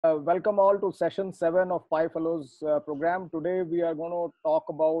Welcome all to session 7 of Five Fellows program. Today we are going to talk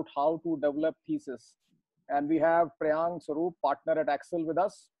about how to develop thesis. And we have Prayank Swaroop, partner at Accel with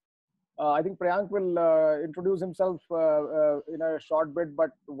us. I think Prayank will introduce himself in a short bit,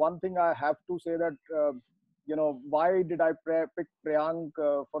 but one thing I have to say that, why did I pick Prayank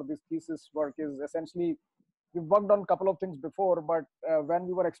for this thesis work is essentially, we've worked on a couple of things before, but when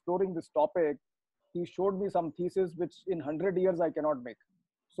we were exploring this topic, he showed me some thesis which in 100 years I cannot make.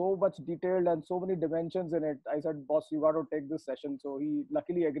 So much detailed and so many dimensions in it. I said, boss, you got to take this session. So he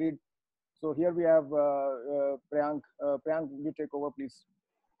luckily agreed. So here we have Prayank. Prayank, you take over, please.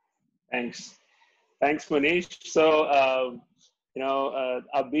 Thanks. Thanks, Manish. So,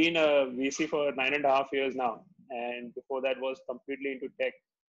 I've been a VC for 9.5 years now. And before that was completely into tech.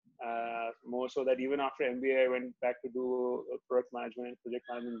 More so that even after MBA, I went back to do product management and project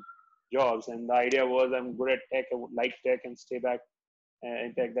management jobs. And the idea was I'm good at tech, I would like tech and stay back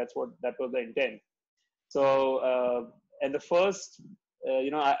in tech. That was the intent. So, and the first,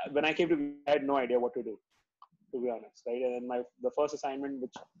 when I came to, I had no idea what to be honest, right? And then the first assignment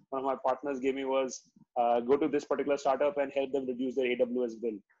which one of my partners gave me was go to this particular startup and help them reduce their AWS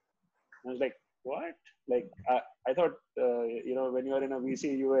bill. And I was like, what? Like, I thought, when you're in a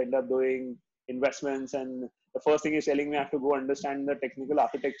VC, you end up doing investments, and the first thing he's telling me I have to go understand the technical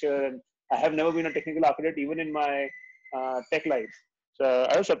architecture, and I have never been a technical architect even in my tech life. So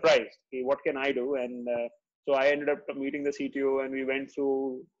I was surprised. Okay, what can I do? And so I ended up meeting the CTO, and we went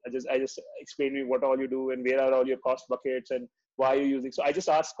through. I just explained me what all you do and where are all your cost buckets and why you're using. So I just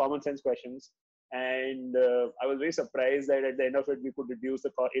asked common sense questions, and I was very surprised that at the end of it we could reduce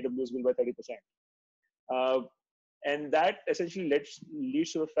the AWS bill by 30%. And that essentially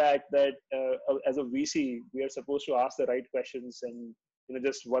leads to the fact that as a VC we are supposed to ask the right questions, and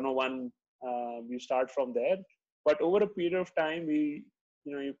just 101 you start from there. But over a period of time, you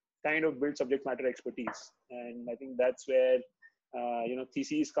kind of build subject matter expertise, and I think that's where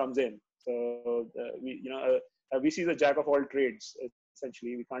Thesis comes in. So a VC is a jack of all trades.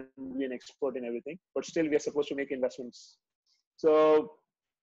 Essentially, we can't be an expert in everything, but still we are supposed to make investments. So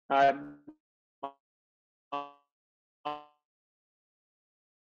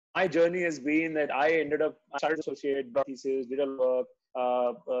my journey has been that I started associate thesis, did a work,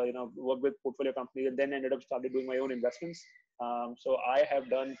 work with portfolio companies, and then started doing my own investments. So I have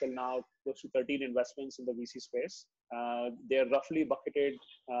done till now close to 13 investments in the VC space. They're roughly bucketed,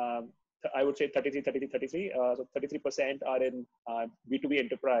 I would say 33, 33, 33. So 33% are in B2B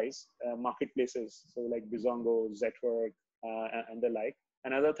enterprise marketplaces, so like Bizongo, Zetwork, and the like.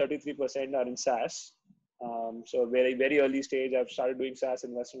 Another 33% are in SaaS. So very, very early stage, I've started doing SaaS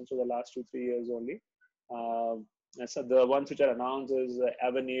investments for the last 2-3 years only. So the ones which are announced is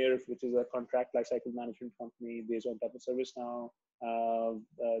Avenir, which is a contract lifecycle management company based on top of ServiceNow.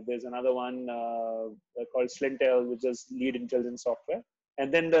 There's another one called Slintel, which is lead intelligence software.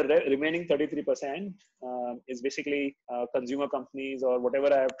 And then the remaining 33% is basically consumer companies or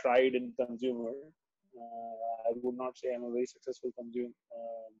whatever I have tried in consumer. I would not say I'm a very successful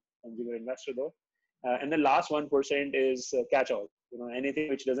consumer investor though. And the last 1% is catch-all. Anything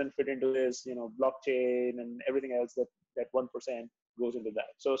which doesn't fit into this, blockchain and everything else, that 1% goes into that.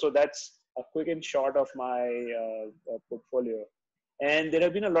 So that's a quick and short of my portfolio. And there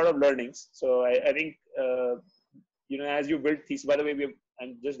have been a lot of learnings. So I think, as you build thesis, by the way,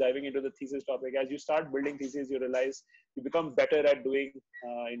 I'm just diving into the thesis topic. As you start building thesis, you realize you become better at doing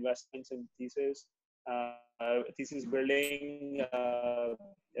investments in thesis. Thesis building,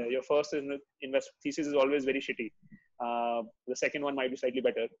 your first thesis is always very shitty. The second one might be slightly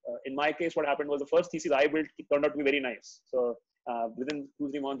better. In my case, what happened was the first thesis I built turned out to be very nice. So within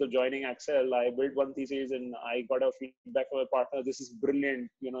 2-3 months of joining Accel, I built one thesis and I got a feedback from a partner. This is brilliant.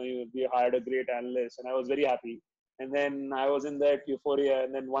 We hired a great analyst, and I was very happy. And then I was in that euphoria.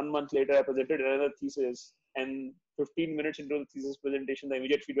 And then 1 month later, I presented another thesis. And 15 minutes into the thesis presentation, the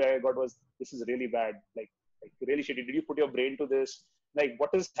immediate feedback I got was, "This is really bad. Like really shitty. Did you put your brain to this? Like,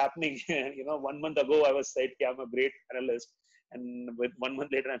 what is happening?" 1 month ago, I was said, "Okay, I'm a great analyst," and with 1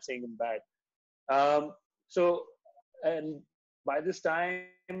 month later, I'm saying I'm bad. And by this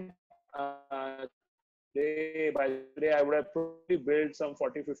time, by today, I would have probably built some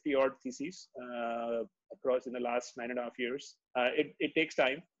 40, 50 odd theses across in the last 9.5 years. It takes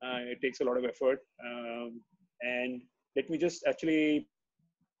time. It takes a lot of effort. And let me just actually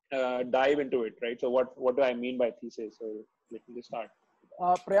dive into it, right? So what do I mean by thesis? So let me just start.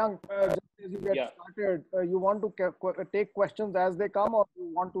 Priyank, just as you get started, you want to take questions as they come, or you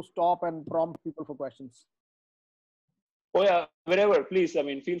want to stop and prompt people for questions? Oh yeah, wherever, please. I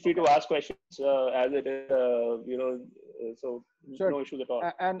mean, feel free to Okay, ask questions as it is. So sure. no issues at all.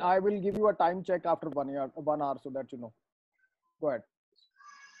 And Yeah, I will give you a time check after 1 year, 1 hour, so that you know. Go ahead.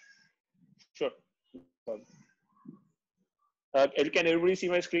 sure. Can everybody see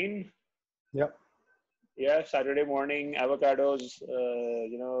my screen? Yep. Yeah, Saturday morning, avocados,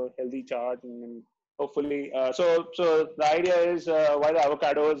 healthy chart, and hopefully, so the idea is why the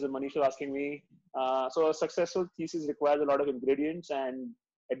avocados? And Manish was asking me. So a successful thesis requires a lot of ingredients, and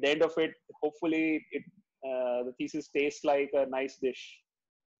at the end of it, hopefully, the thesis tastes like a nice dish.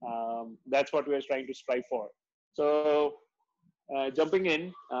 That's what we're trying to strive for. So, jumping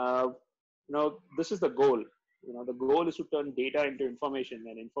in, this is the goal. The goal is to turn data into information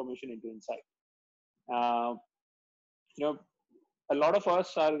and information into insight. Uh, you know, a lot of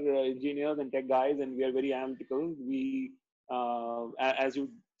us are engineers and tech guys, and we are very analytical. As you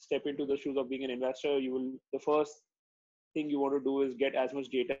step into the shoes of being an investor, the first thing you want to do is get as much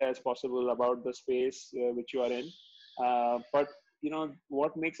data as possible about the space which you are in. But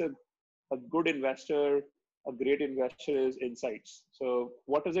what makes a good investor a great investor is insights. So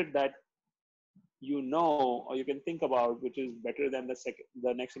what is it that or you can think about which is better than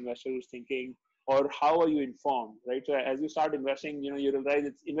the next investor who's thinking, or how are you informed, right? So as you start investing, you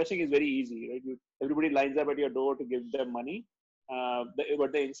realize investing is very easy, right? Everybody lines up at your door to give them money,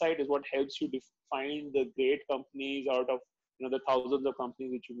 but the insight is what helps you find the great companies out of the thousands of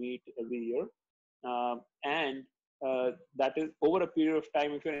companies which you meet every year. And that is over a period of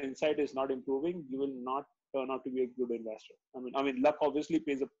time. If your insight is not improving, you will not turn out to be a good investor. I mean, luck obviously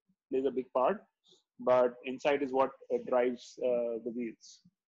plays a big part, but insight is what drives the wheels.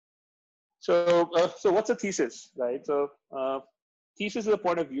 So what's a thesis, right? Thesis is a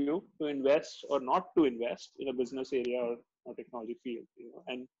point of view to invest or not to invest in a business area or technology field,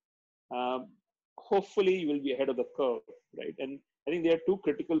 and um, hopefully you will be ahead of the curve, right? And I think there are two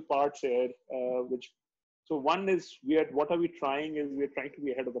critical parts here, which so one is what are we trying is we're trying to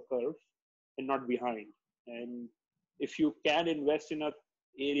be ahead of the curve and not behind. And if you can invest in a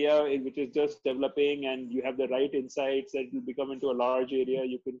area which is just developing and you have the right insights that will become into a large area,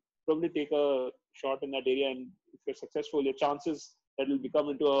 you can probably take a shot in that area. And if you're successful, your chances that will become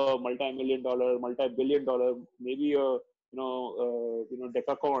into a multi-million dollar, multi-billion dollar, maybe a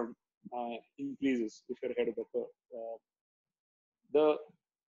decacorn increases if you're ahead of the curve. The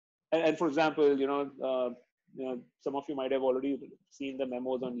and for example, some of you might have already seen the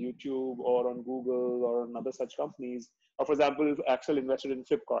memos on YouTube or on Google or on other such companies. Or for example, Accel invested in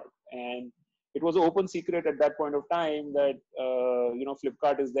Flipkart, and it was an open secret at that point of time that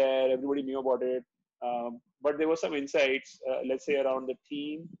Flipkart is there. Everybody knew about it, but there were some insights, let's say around the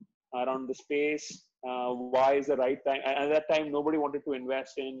team, around the space. Why is the right time? And at that time, nobody wanted to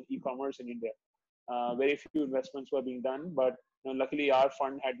invest in e-commerce in India. Very few investments were being done, but luckily our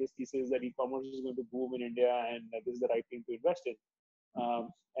fund had this thesis that e-commerce is going to boom in India, and this is the right thing to invest in.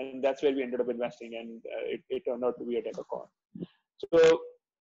 And that's where we ended up investing, and it turned out to be a decacorn. So,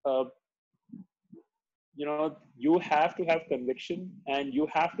 uh, you have to have conviction, and you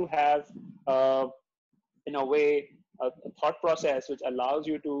have to have, in a way, a thought process which allows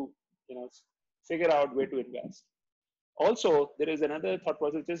you to, figure out where to invest. Also, there is another thought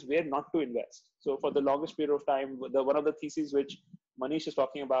process, which is where not to invest. So for the longest period of time, one of the theses which Manish is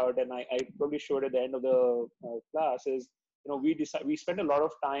talking about, and I probably showed at the end of the class, is we spend a lot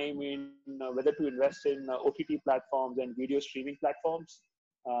of time in whether to invest in OTT platforms and video streaming platforms,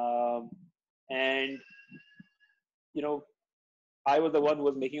 um, and you know I was the one who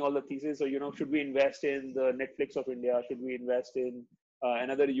was making all the thesis. So, should we invest in the Netflix of India? Should we invest in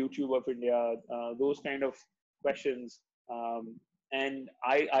another YouTube of India? Those kind of questions. And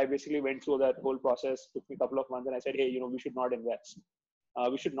I basically went through that whole process. Took me a couple of months, and I said, hey, we should not invest.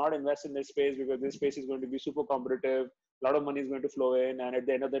 We should not invest in this space because this space is going to be super competitive. A lot of money is going to flow in, and at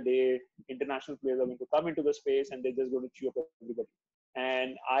the end of the day, international players are going to come into the space, and they're just going to chew up everybody.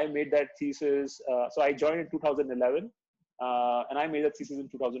 And I made that thesis. So I joined in 2011. And I made that thesis in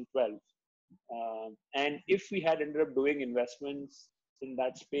 2012. And if we had ended up doing investments in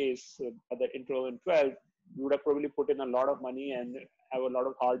that space at the intro in 12, we would have probably put in a lot of money and have a lot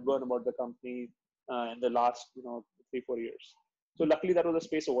of heartburn about the company in the last 3-4 years. So luckily that was a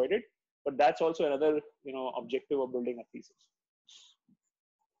space avoided, but that's also another objective of building a thesis.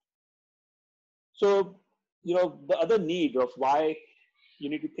 So the other need of why you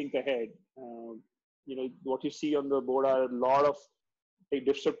need to think ahead. What you see on the board are a lot of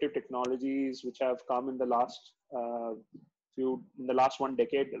disruptive technologies which have come in the last in the last 1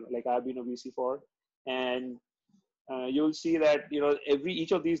 decade, like I've been a VC for, and you'll see that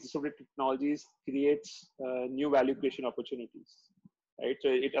each of these disruptive technologies creates new value creation opportunities, right? So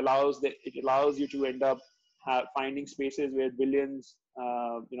it allows you to end up finding spaces where billions,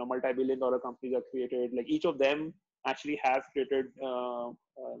 multi-billion-dollar companies are created. Like each of them actually have created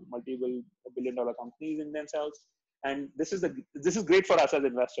multiple billion-dollar companies in themselves, and this is great for us as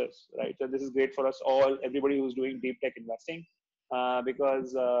investors, right? So this is great for us all, everybody who's doing deep tech investing,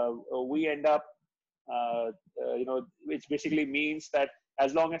 because we end up which basically means that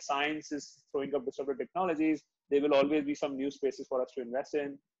as long as science is throwing up disruptive technologies, there will always be some new spaces for us to invest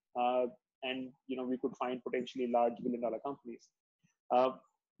in, and we could find potentially large billion-dollar companies.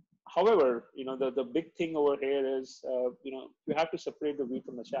 However, the big thing over here is, you have to separate the wheat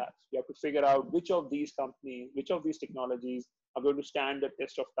from the chaff. You have to figure out which of these companies, which of these technologies are going to stand the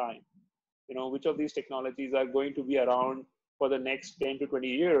test of time. Which of these technologies are going to be around for the next 10 to 20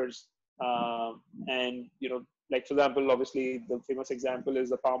 years. And, like, for example, obviously the famous example is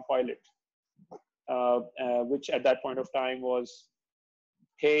the Palm Pilot, which at that point of time was,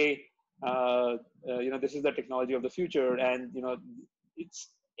 hey, this is the technology of the future. And, it's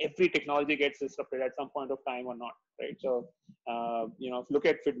every technology gets disrupted at some point of time or not, right? So, look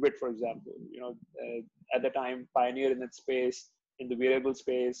at Fitbit, for example, at the time pioneer in that space, in the wearable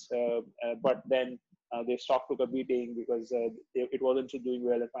space, but then their stock took a beating because it wasn't doing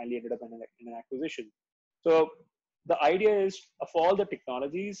well and finally ended up in an acquisition. So the idea is, of all the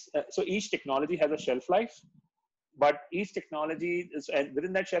technologies, so each technology has a shelf life, but each technology is, and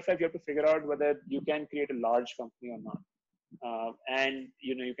within that shelf life, you have to figure out whether you can create a large company or not. And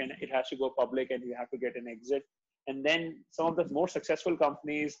it has to go public, and you have to get an exit. And then some of the more successful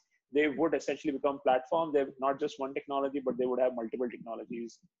companies, they would essentially become platform. They're not just one technology, but they would have multiple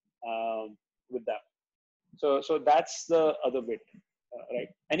technologies with them. So that's the other bit, right?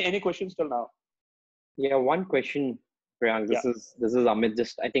 Any questions till now? Yeah, one question, Prayank. This is Amit.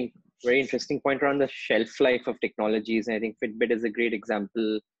 Just, I think, very interesting point around the shelf life of technologies. And I think Fitbit is a great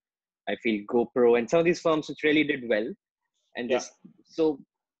example. I feel GoPro and some of these firms which really did well. And just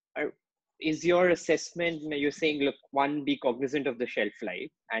is your assessment, you're saying, look, one, be cognizant of the shelf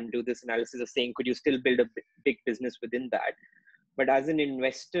life and do this analysis of saying, could you still build a big business within that? But as an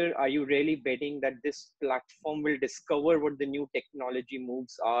investor, are you really betting that this platform will discover what the new technology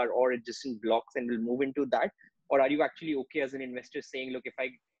moves are, or it just in blocks and will move into that? Or are you actually okay as an investor saying, look, if I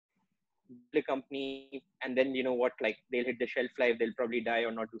build a company and then, like they'll hit the shelf life, they'll probably die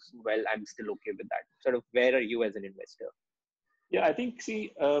or not do so well, I'm still okay with that? Sort of, where are you as an investor? Yeah, I think,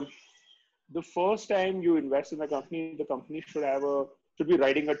 the first time you invest in a company, the company should be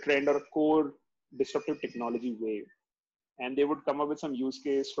riding a trend or a core disruptive technology wave. And they would come up with some use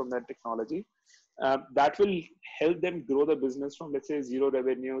case from that technology that will help them grow the business from, let's say, zero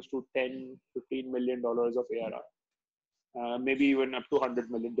revenues to $10, $15 million of ARR. Maybe even up to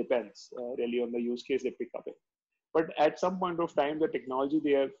 100 million, depends really on the use case they pick up in. But at some point of time, the technology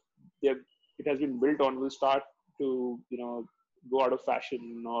it has been built on will start to, go out of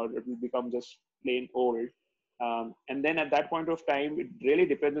fashion, or it will become just plain old. And then at that point of time, it really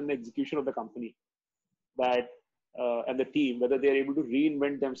depends on the execution of the company and the team, whether they're able to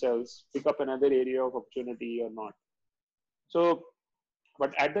reinvent themselves, pick up another area of opportunity or not. So,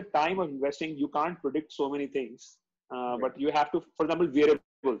 but at the time of investing, you can't predict so many things. But you have to, for example,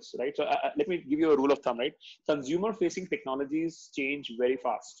 wearables, right? So let me give you a rule of thumb, right? Consumer-facing technologies change very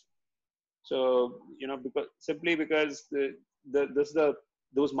fast. So, because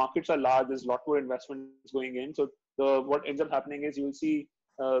those markets are large, there's a lot more investments going in. So what ends up happening is you'll see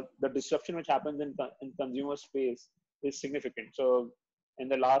the disruption which happens in consumer space is significant. So in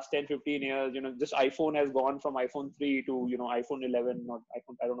the last 10, 15 years, just iPhone has gone from iPhone 3 to, iPhone 11, or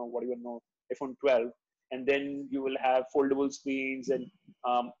iPhone, I don't know what even know, iPhone 12. And then you will have foldable screens and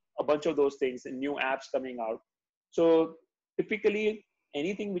a bunch of those things and new apps coming out. So typically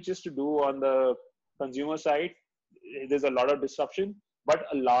anything which is to do on the consumer side, there's a lot of disruption, but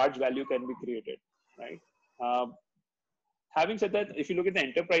a large value can be created, right? Having said that, if you look at the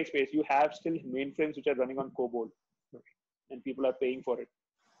enterprise space, you have still mainframes which are running on COBOL, and people are paying for it.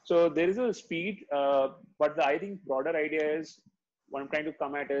 So there is a speed, but I think broader idea is, what I'm trying to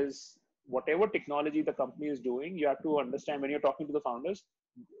come at is, whatever technology the company is doing, you have to understand when you're talking to the founders,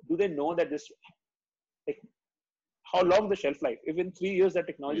 do they know that how long the shelf life? If in 3 years that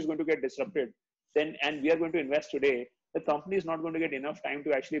technology is going to get disrupted, then, and we are going to invest today, the company is not going to get enough time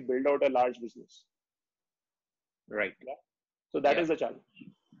to actually build out a large business. Right. Yeah? So that is the challenge.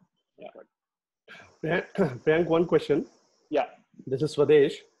 Yeah. Priyank, one question. Yeah. This is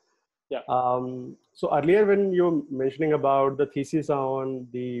Swadesh. Yeah. So earlier when you were mentioning about the thesis on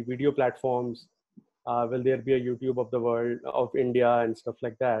the video platforms, Will there be a YouTube of the world of India and stuff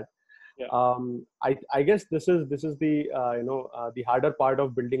like that? Yeah. I guess this is the the harder part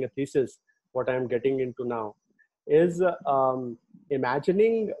of building a thesis. What I am getting into now is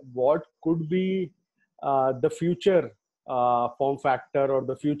imagining what could be the future form factor or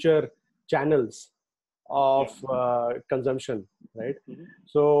the future channels of consumption, right? Mhm.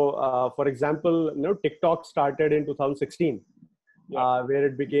 So, for example, TikTok started in 2016, where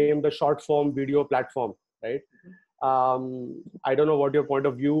it became the short form video platform, right? I don't know what your point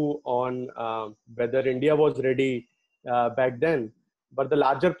of view on whether India was ready back then, but the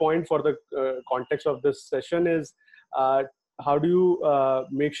larger point for the context of this session is uh, how do you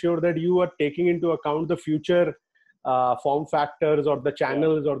make sure that you are taking into account the future form factors or the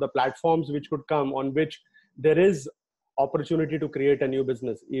channels or the platforms which could come on which there is opportunity to create a new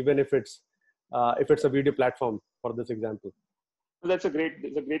business, even if it's a video platform, for this example. That's a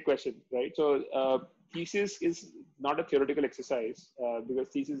great question, right? So thesis is not a theoretical exercise because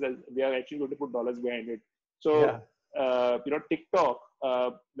thesis we are actually going to put dollars behind it. So TikTok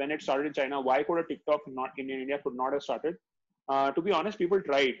when it started in China, why could a TikTok not in India could not have started? To be honest, people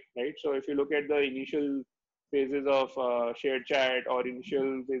tried, right? So if you look at the initial phases of shared chat or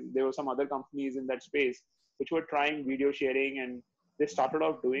there were some other companies in that space which were trying video sharing and they started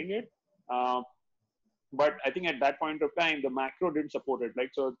off doing it. But I think at that point of time, the macro didn't support it.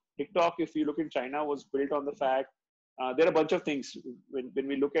 Like, so TikTok, if you look in China, was built on the fact there are a bunch of things. When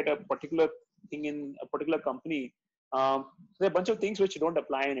we look at a particular thing in a particular company, there are a bunch of things which don't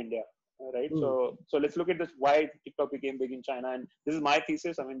apply in India, right? So let's look at this, why TikTok became big in China. And this is my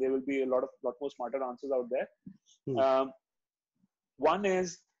thesis. I mean, there will be a lot more smarter answers out there. One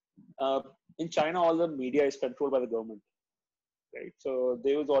is in China, all the media is controlled by the government, right? So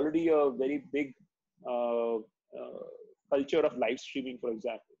there was already a very big uh, culture of live streaming, for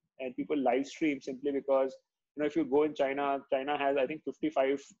example, and people live stream simply because if you go in China has I think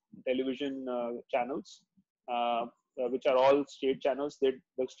 55 television channels, which are all state channels. The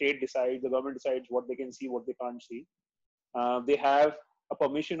state decides, the government decides what they can see, what they can't see. They have a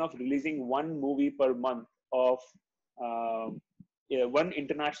permission of releasing one movie per month of one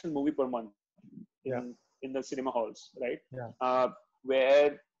international movie per month in the cinema halls, right?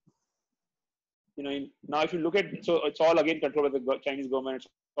 Where now if you look at, so it's all again controlled by the Chinese government. It's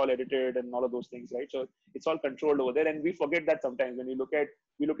all edited and all of those things, right? So it's all controlled over there, and we forget that sometimes when we look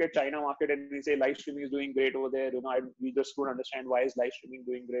at China market and we say live streaming is doing great over there. We just don't understand why is live streaming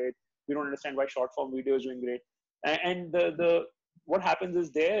doing great. We don't understand why short form video is doing great. And the what happens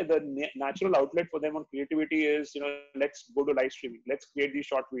is the natural outlet for them on creativity is let's go to live streaming. Let's create these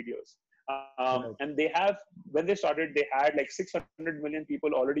short videos. And when they started, they had like 600 million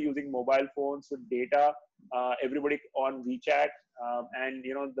people already using mobile phones with data, everybody on WeChat, and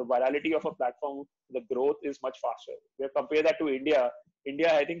the virality of a platform, the growth is much faster. We compare that to India.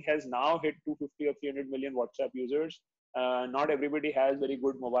 India, I think, has now hit 250 or 300 million WhatsApp users. Not everybody has very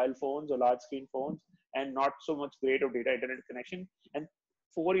good mobile phones or large screen phones, and not so much great of data internet connection. And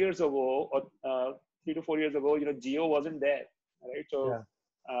 4 years ago, or 3 to 4 years ago, Geo wasn't there, right? So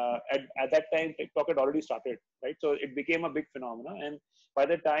at that time, TikTok had already started, right? So it became a big phenomenon. And by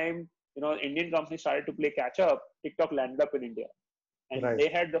the time Indian companies started to play catch up, TikTok landed up in India. And they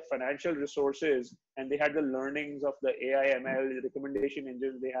had the financial resources and they had the learnings of the AI, ML, recommendation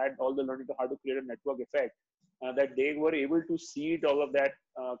engines. They had all the learning of how to create a network effect that they were able to seed all of that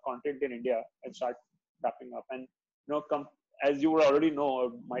content in India and start wrapping up. And, as you would already know,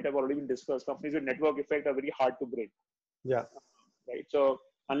 or might have already been discussed, companies with network effect are very hard to break. Yeah. Right. So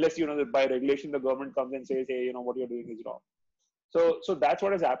unless, by regulation, the government comes and says, hey, what you're doing is wrong. So that's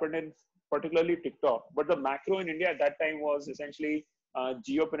what has happened in particularly TikTok. But the macro in India at that time was essentially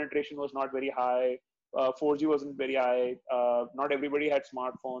geo penetration was not very high. 4G wasn't very high. Not everybody had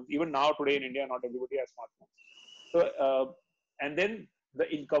smartphones. Even now today in India, not everybody has smartphones. So, and then the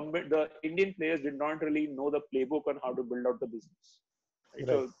Indian players did not really know the playbook on how to build out the business.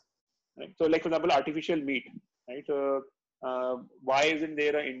 Right? So like for example, artificial meat, right? So why isn't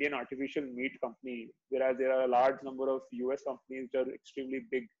there an Indian artificial meat company, whereas there are a large number of US companies that are extremely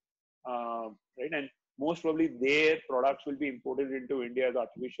big, right? And most probably their products will be imported into India as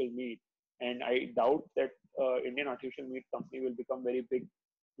artificial meat. And I doubt that Indian artificial meat company will become very big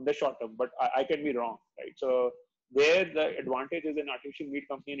in the short term, but I can be wrong, right? So there, the advantage is an artificial meat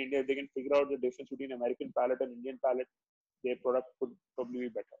company in India. If they can figure out the difference between American palate and Indian palate, their product could probably be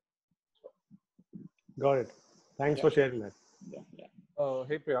better. So. Got it. Thanks for sharing that.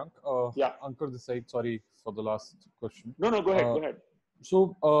 Hey Priyank. Ankur this side. Sorry for the last question. No, go ahead.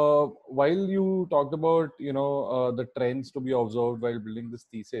 So while you talked about the trends to be observed while building this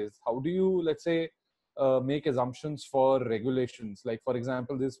thesis, how do you, let's say, make assumptions for regulations. Like, for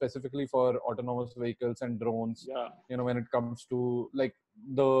example, this is specifically for autonomous vehicles and drones. When it comes to like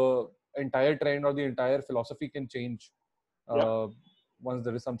the entire trend or the entire philosophy can change once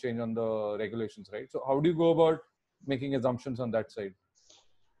there is some change on the regulations, right? So how do you go about making assumptions on that side?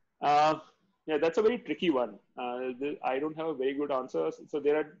 Yeah, that's a very tricky one. I don't have a very good answer. So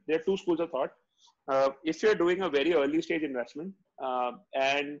there are two schools of thought. If you're doing a very early stage investment,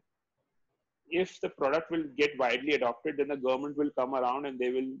 and if the product will get widely adopted, then the government will come around and they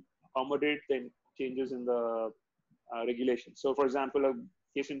will accommodate the changes in the regulations. So, for example, a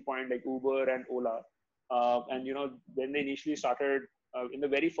case in point like Uber and Ola, and when they initially started, in the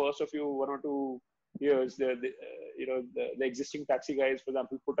very first of 1 or 2 years, the existing taxi guys, for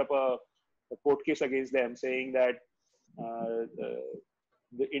example, put up a court case against them, saying that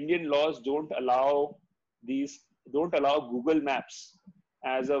the Indian laws don't allow Google Maps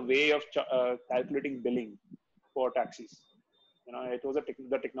as a way of calculating billing for taxis. It was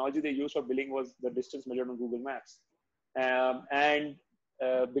the technology they used for billing was the distance measured on Google Maps, and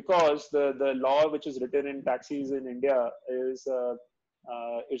because the law which is written in taxis in India is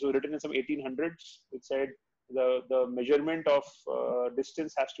it was written in some 1800s. It said the measurement of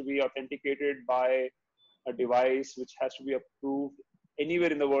distance has to be authenticated by a device which has to be approved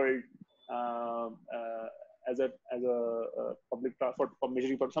anywhere in the world as a public transport for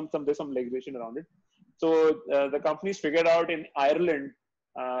measuring. There's some legislation around it. So the companies figured out in Ireland,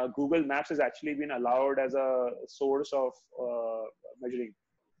 Google Maps has actually been allowed as a source of measuring.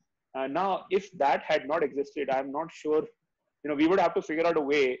 Now, if that had not existed, I'm not sure. We would have to figure out a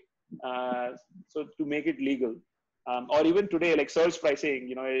way so to make it legal. Or even today, like surge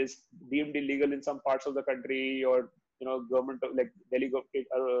pricing, is deemed illegal in some parts of the country, or government like Delhi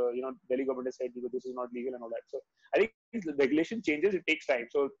government has said this is not legal and all that. So I think the regulation changes, it takes time.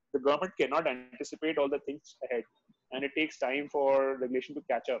 So the government cannot anticipate all the things ahead, and it takes time for regulation to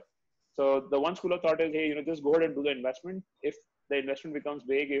catch up. So the one school of thought is, hey, just go ahead and do the investment. If the investment becomes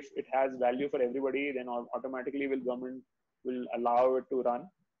big, if it has value for everybody, then automatically government will allow it to run.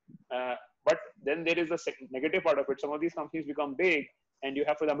 But then there is the negative part of it. Some of these companies become big, and you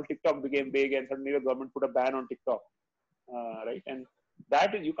have, for example, TikTok became big, and suddenly the government put a ban on TikTok, right? And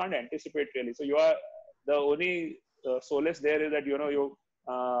that you can't anticipate really. So the only solace there is that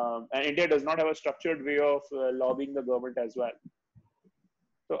and India does not have a structured way of lobbying the government as well.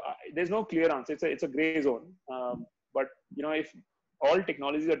 So there's no clear answer. It's a gray zone. But if all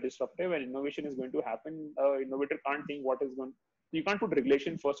technologies are disruptive and innovation is going to happen, innovator can't think what is going. You can't put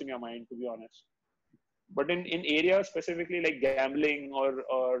regulation first in your mind, to be honest. But in areas specifically like gambling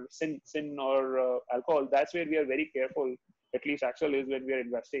or sin or alcohol, that's where we are very careful. At least Accel is when we are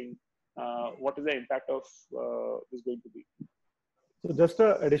investing. What is the impact of this going to be? So just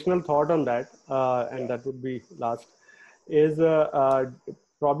an additional thought on that, and that would be last, is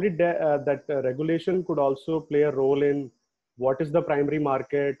probably that regulation could also play a role in what is the primary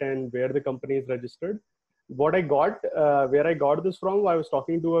market and where the company is registered. What I got, where I got this from, I was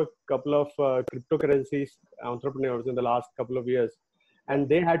talking to a couple of cryptocurrencies entrepreneurs in the last couple of years, and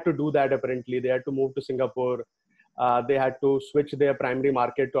they had to do that apparently. They had to move to Singapore. They had to switch their primary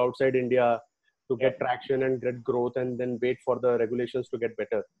market to outside India to get traction and get growth, and then wait for the regulations to get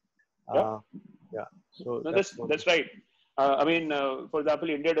better. So no, that's right. For example,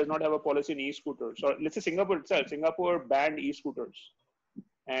 India does not have a policy in e-scooters. So let's say Singapore itself. Singapore banned e-scooters.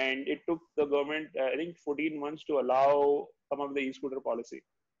 And it took the government, I think, 14 months to allow some of the e-scooter policy.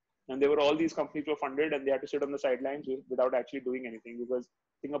 And there were all these companies were funded, and they had to sit on the sidelines without actually doing anything, because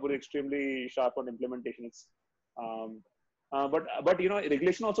Singapore is extremely sharp on implementation. But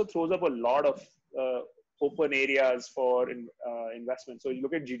regulation also throws up a lot of open areas for investment. So you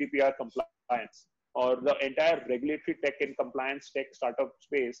look at GDPR compliance, or the entire regulatory tech and compliance tech startup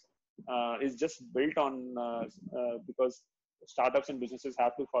space is just built on because startups and businesses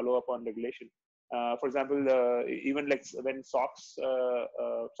have to follow up on regulation. For example, even like when SOX,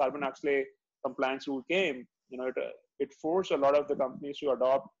 Sarbanes-Oxley compliance rule came, it forced a lot of the companies to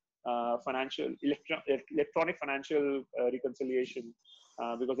adopt electronic financial reconciliation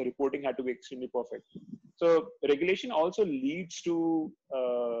because the reporting had to be extremely perfect. So regulation also leads to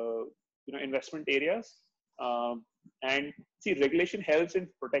investment areas, and see, regulation helps in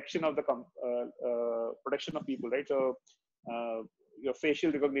protection of the protection of people, right? So your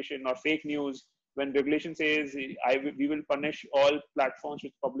facial recognition or fake news, when regulation says we will punish all platforms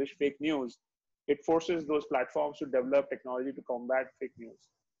which publish fake news, it forces those platforms to develop technology to combat fake news,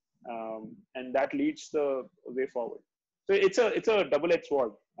 and that leads the way forward. So it's a double-edged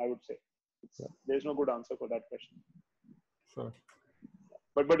sword, I would say. There's no good answer for that question. Sure.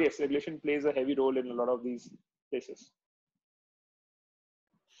 But yes, regulation plays a heavy role in a lot of these places.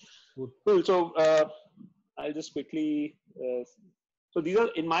 Cool. So I'll just quickly. So these are,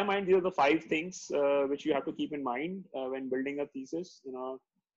 in my mind, these are the 5 things which you have to keep in mind when building a thesis.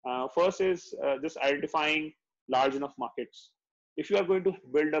 First is just identifying large enough markets. If you are going to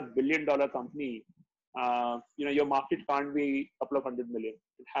build a $1 billion company, your market can't be a couple of $100 million.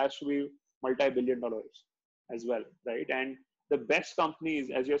 It has to be multi-billion dollars as well, right? And the best companies,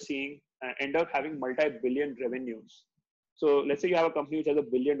 as you're seeing, end up having multi-billion revenues. So let's say you have a company which has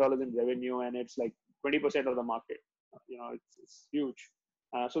 $1 billion in revenue and it's like 20% of the market. It's huge.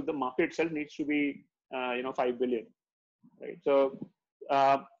 So the market itself needs to be 5 billion, right? So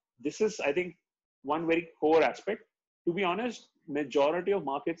this is, I think, one very core aspect. To be honest, majority of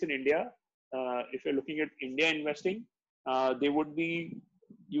markets in India, if you're looking at India investing, they would be,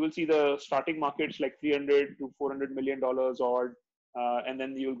 you will see the starting markets like 300 to 400 million dollars odd, and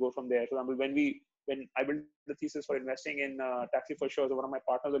then you will go from there. For example, when I built the thesis for investing in Taxi for Sure, so one of my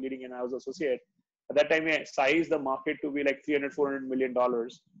partners were leading and I was associate. At that time, I sized the market to be like 300, 400 million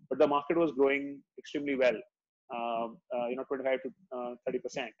dollars, but the market was growing extremely well, 25 to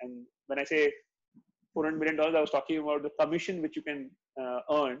 30%. And when I say $400 million, I was talking about the commission which you can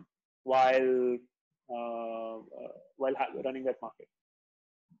earn while running that market.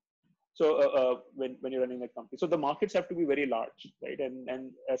 So when you're running that company, so the markets have to be very large, right?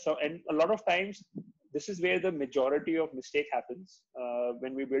 And a lot of times, this is where the majority of mistake happens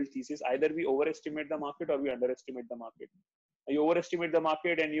when we build thesis. Either we overestimate the market or we underestimate the market. You overestimate the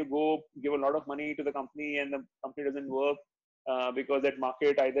market and you go give a lot of money to the company, and the company doesn't work because that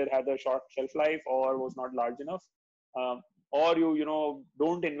market either had a short shelf life or was not large enough, or you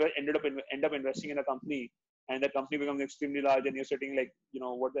don't end up investing in a company, and the company becomes extremely large, and you're sitting like,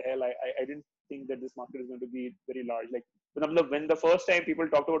 what the hell? I didn't think that this market is going to be very large. Like, when the first time people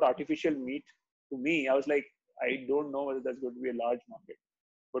talked about artificial meat to me, I was like, I don't know whether that's going to be a large market.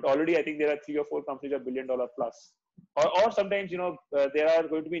 But already, I think there are 3 or 4 companies $1 billion plus. Or sometimes, there are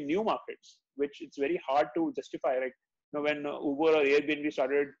going to be new markets, which it's very hard to justify. Like, when Uber or Airbnb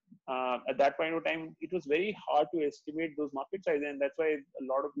started, at that point of time, it was very hard to estimate those market size, and that's why a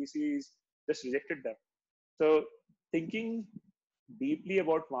lot of VCs just rejected them. So thinking deeply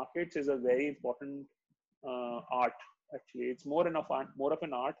about markets is a very important art. Actually, it's more of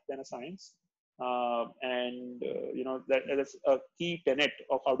an art than a science, that's a key tenet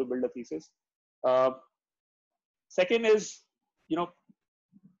of how to build a thesis. Second is,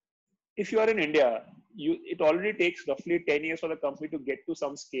 if you are in India, it already takes roughly 10 years for the company to get to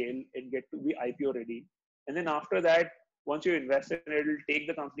some scale and get to be IPO ready, and then after that, once you invest in it, it will take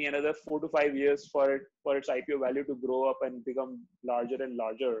the company another 4 to 5 years for its IPO value to grow up and become larger and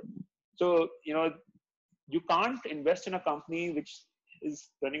larger. So, you can't invest in a company which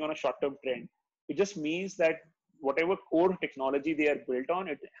is running on a short-term trend. It just means that whatever core technology they are built on,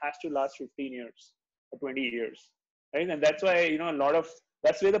 it has to last 15 years or 20 years, right? And that's why,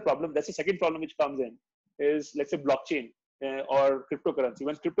 that's where that's the second problem which comes in is, let's say, blockchain or cryptocurrency.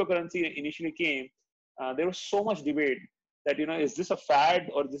 When cryptocurrency initially came, there was so much debate that, is this a fad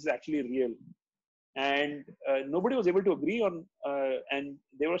or this is actually real? And nobody was able to agree on, and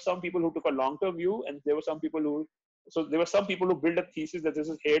there were some people who took a long-term view, and there were some people who built a thesis that this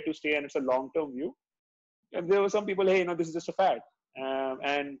is here to stay and it's a long-term view. And there were some people, hey, this is just a fad.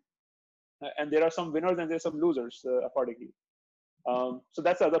 And there are some winners and there's some losers accordingly. So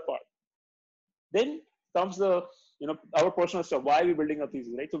that's the other part. Then comes the, our personal stuff. Why are we building a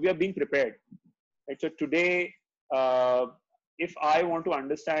thesis, right? So we are being prepared. Right? So today, if I want to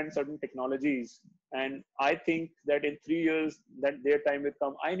understand certain technologies, and I think that in 3 years that their time will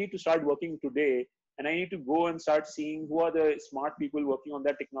come, I need to start working today, and I need to go and start seeing who are the smart people working on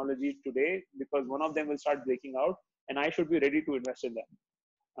that technology today, because one of them will start breaking out, and I should be ready to invest in them.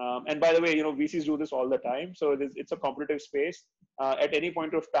 And by the way, VCs do this all the time, so it's a competitive space. At any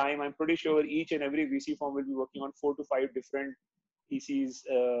point of time, I'm pretty sure each and every VC firm will be working on 4 to 5 different theses,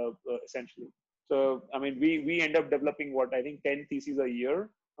 essentially. So, I mean, we end up developing 10 theses a year,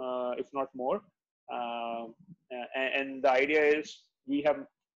 if not more. And the idea is we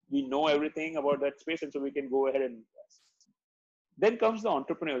know everything about that space, and so we can go ahead and invest. Then comes the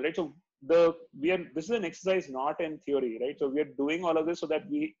entrepreneur, right? So this is an exercise not in theory, right? So we are doing all of this so that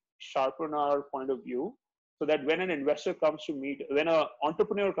we sharpen our point of view, so that when an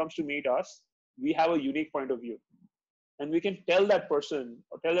entrepreneur comes to meet us, we have a unique point of view. And we can tell that person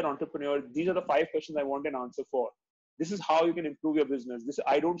or tell that entrepreneur, these are the 5 questions I want an answer for. This is how you can improve your business.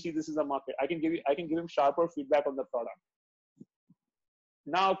 I don't see this as a market. I can give him sharper feedback on the product.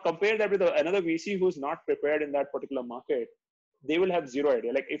 Now compare that with another VC who's not prepared in that particular market. they will have zero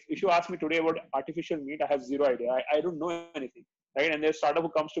idea. Like if you ask me today about artificial meat, I have zero idea. I don't know anything, right? And there's a startup who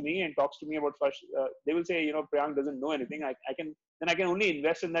comes to me and talks to me about they will say, Priyank doesn't know anything. I can only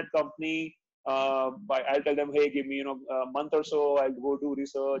invest in that company. I'll tell them, hey, give me, a month or so. I'll go do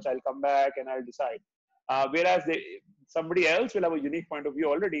research. I'll come back and I'll decide. Whereas somebody else will have a unique point of view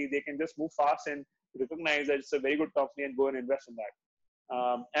already. They can just move fast and recognize that it's a very good company and go and invest in that.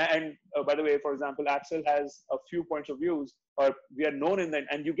 By the way, for example, Accel has a few points of views, or we are known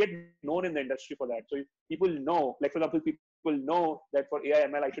and you get known in the industry for that. So people know, like for example, people know that for AI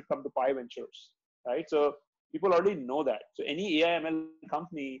ML, I should come to Pi Ventures, right? So people already know that. So any AI ML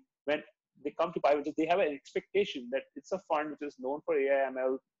company, when they come to Pi Ventures, they have an expectation that it's a fund which is known for AI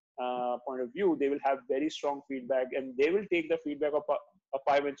ML point of view. They will have very strong feedback, and they will take the feedback of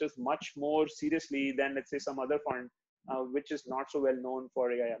Pi Ventures much more seriously than, let's say, some other fund which is not so well known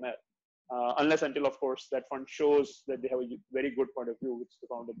for AI/ML, unless until, of course, that fund shows that they have a very good point of view, which the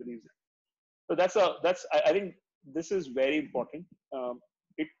founder believes in. So I think this is very important.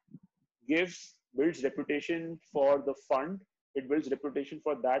 It builds reputation for the fund. It builds reputation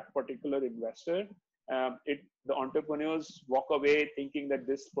for that particular investor. The entrepreneurs walk away thinking that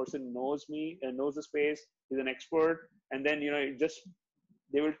this person knows me and knows the space, is an expert, and then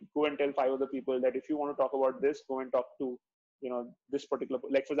they will go and tell 5 other people that if you want to talk about this, go and talk to, this particular,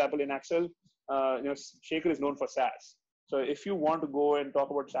 like for example, in Accel, Shekhar is known for SaaS. So if you want to go and talk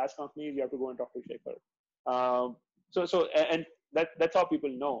about SaaS companies, you have to go and talk to Shekhar. And that's how people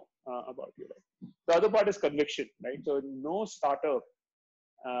know about you. Right? The other part is conviction, right? So no startup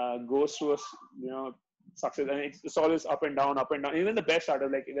goes through success, and it's always up and down, up and down. Even the best startup,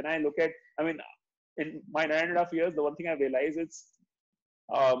 like when I look at, in my 9.5 years, the one thing I realized is,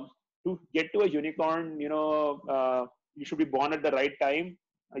 to get to a unicorn, you should be born at the right time.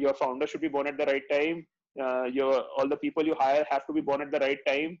 Your founder should be born at the right time. All the people you hire have to be born at the right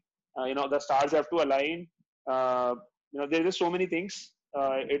time. The stars have to align. There is so many things.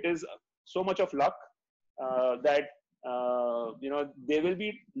 It is so much of luck that there will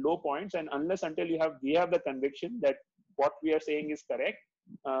be low points, and unless until we have the conviction that what we are saying is correct,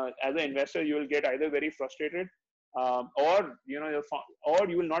 as an investor, you will get either very frustrated, or you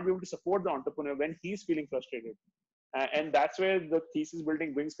will not be able to support the entrepreneur when he's feeling frustrated. And that's where the thesis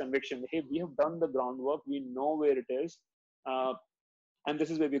building brings conviction. Hey, we have done the groundwork. We know where it is, and this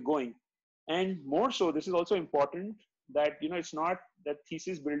is where we're going. And more so, this is also important that it's not that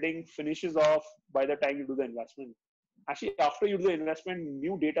thesis building finishes off by the time you do the investment. Actually, after you do the investment,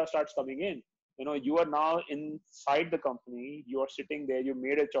 new data starts coming in. You are now inside the company. You are sitting there. You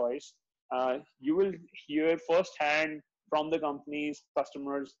made a choice. You will hear firsthand from the company's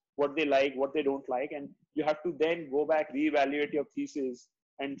customers what they like, what they don't like, and you have to then go back, reevaluate your thesis,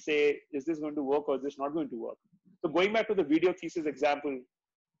 and say, is this going to work or is this not going to work? So going back to the video thesis example,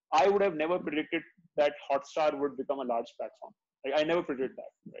 I would have never predicted that Hotstar would become a large platform. Like, I never predicted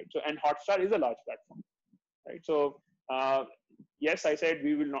that, right? So, and Hotstar is a large platform, right? So, yes, I said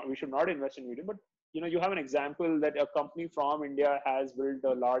we should not invest in video, but you have an example that a company from India has built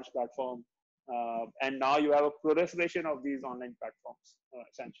a large platform, and now you have a proliferation of these online platforms,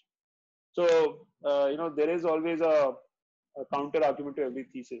 essentially. So, there is always a counter argument to every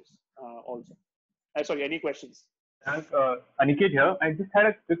thesis, also. Sorry, any questions? Aniket here. I just had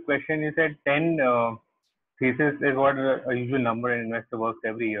a quick question. You said 10 thesis is what a usual number an investor works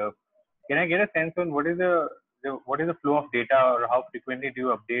every year. Can I get a sense on what is the flow of data, or how frequently do you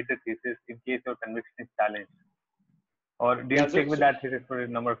update the thesis in case your conviction is challenged? Or do you stick with that thesis for a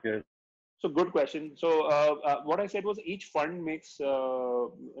number of years? So good question. So what I said was each fund makes,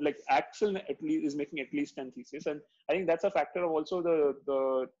 like Accel at least is making at least 10 theses. And I think that's a factor of also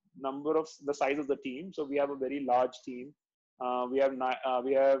the number of the size of the team. So we have a very large team. We have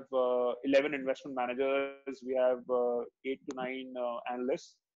 11 investment managers. We have 8 to 9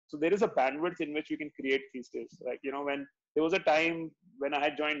 analysts. So there is a bandwidth in which we can create theses. Like, when there was a time when I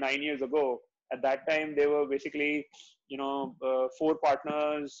had joined 9 years ago, at that time, they were basically, 4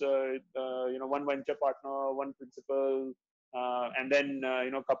 partners, one venture partner, one principal, and then,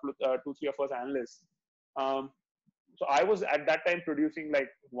 a couple of 2, 3 of us analysts. So I was at that time producing like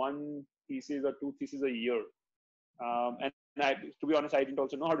 1 thesis or 2 theses a year. And to be honest, I didn't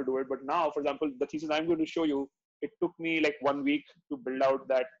also know how to do it. But now, for example, the thesis I'm going to show you, it took me like 1 week to build out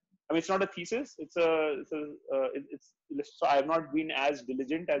that. I mean, it's not a thesis. So I have not been as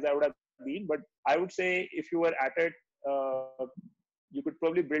diligent as I would have been, but I would say if you were at it, you could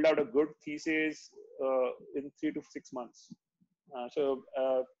probably build out a good thesis in 3 to 6 months. So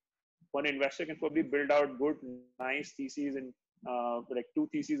one investor can probably build out good, nice theses in like 2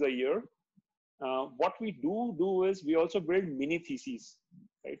 theses a year. What we do is we also build mini theses,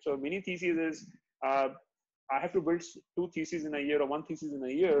 right? So mini theses is I have to build 2 theses in a year or 1 thesis in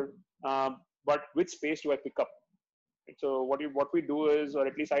a year, but which space do I pick up? So what we do is, or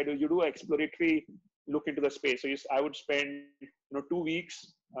at least I do, you do an exploratory look into the space. So I would spend 2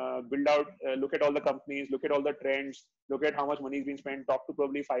 weeks, build out, look at all the companies, look at all the trends, look at how much money is being spent, talk to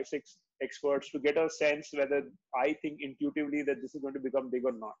probably 5-6 experts to get a sense whether I think intuitively that this is going to become big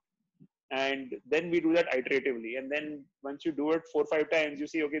or not. And then we do that iteratively. And then once you do it 4-5 times, you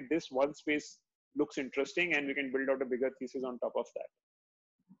see, okay, this one space looks interesting, and we can build out a bigger thesis on top of that.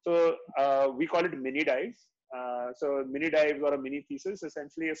 So we call it mini dives. So mini dives or a mini thesis,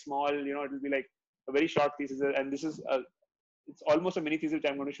 essentially a small, it'll be like a very short thesis, and this is it's almost a mini thesis which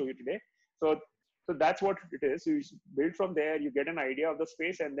I'm going to show you today. So that's what it is. You build from there, you get an idea of the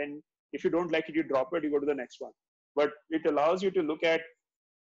space, and then if you don't like it, you drop it, you go to the next one. But it allows you to look at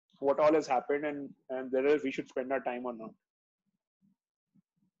what all has happened and whether we should spend our time or not.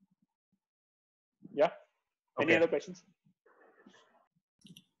 Yeah. Any other questions?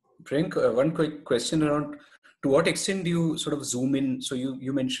 Prayank, one quick question around, to what extent do you sort of zoom in? So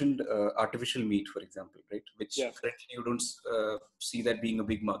you mentioned artificial meat, for example, right? Which currently you don't see that being a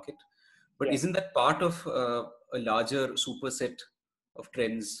big market. But isn't that part of a larger superset of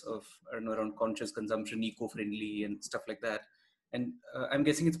trends of, I don't know, around conscious consumption, eco-friendly and stuff like that? And I'm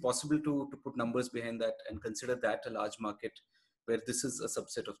guessing it's possible to put numbers behind that and consider that a large market where this is a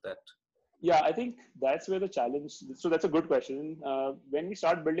subset of that. Yeah, I think that's where the challenge. So that's a good question. When we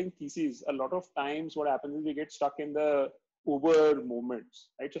start building theses, a lot of times what happens is we get stuck in the Uber movements,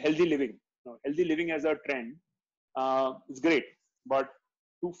 right? So healthy living as a trend is great, but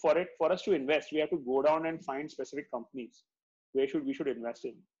for us to invest, we have to go down and find specific companies where we should invest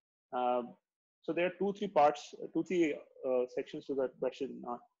in. So there are 2-3 parts, 2-3 sections to that question.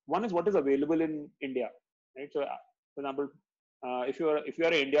 One is what is available in India, right? So, for example, if you are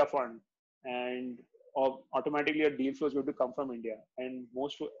an India fund, and automatically a deal flow is going to come from India, and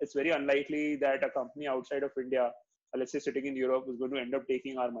it's very unlikely that a company outside of India, let's say sitting in Europe, is going to end up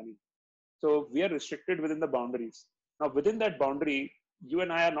taking our money. So we are restricted within the boundaries. Now within that boundary, you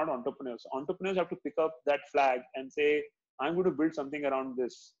and I are not entrepreneurs. Entrepreneurs have to pick up that flag and say, I'm going to build something around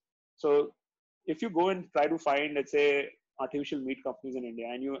this. So if you go and try to find, let's say, artificial meat companies in India,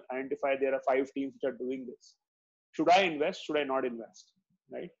 and you identify there are 5 teams which are doing this, should I invest? Should I not invest?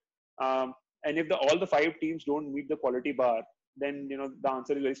 Right? And if all the 5 teams don't meet the quality bar, then the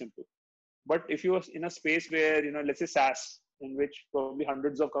answer is very simple. But if you're in a space where let's say SaaS, in which probably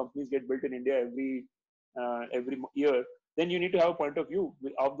hundreds of companies get built in India every year, then you need to have a point of view.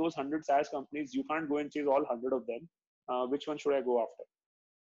 Of those 100 SaaS companies, you can't go and chase all 100 of them. Which one should I go after?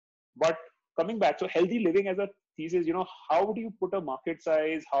 But coming back, so healthy living as a thesis, how do you put a market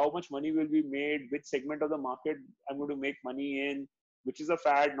size? How much money will be made? Which segment of the market I'm going to make money in? Which is a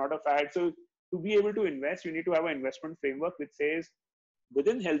fad, not a fad? So to be able to invest, you need to have an investment framework which says,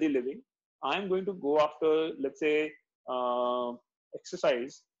 within healthy living, I'm going to go after, let's say,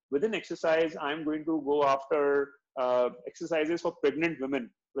 exercise. Within exercise, I'm going to go after exercises for pregnant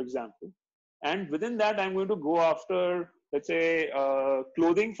women, for example. And within that, I'm going to go after, let's say,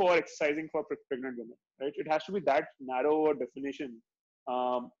 clothing for exercising for pregnant women, right? It has to be that narrow a definition.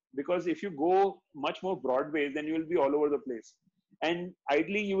 Because if you go much more broad-based, then you will be all over the place. And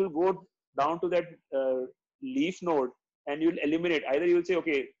ideally, you will go down to that leaf node, and you'll eliminate. Either you'll say,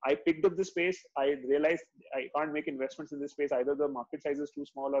 okay, I picked up this space, I realized I can't make investments in this space. Either the market size is too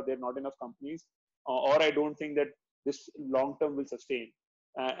small, or there are not enough companies, or I don't think that this long term will sustain.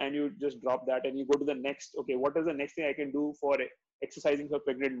 And you just drop that, and you go to the next. Okay, what is the next thing I can do for exercising for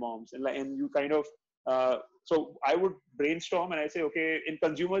pregnant moms? And you kind of so I would brainstorm, and I say, okay, in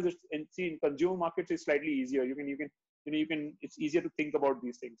consumers, in consumer markets, it's slightly easier. You can it's easier to think about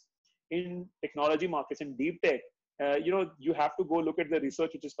these things. In technology markets, in deep tech, you have to go look at the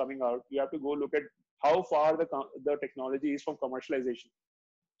research which is coming out. You have to go look at how far the technology is from commercialization.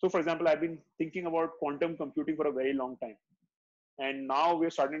 So, for example, I've been thinking about quantum computing for a very long time. And now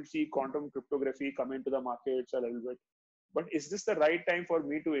we're starting to see quantum cryptography come into the markets a little bit. But is this the right time for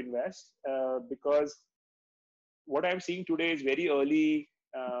me to invest? Because what I'm seeing today is very early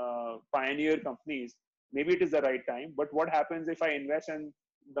pioneer companies. Maybe it is the right time. But what happens if I invest and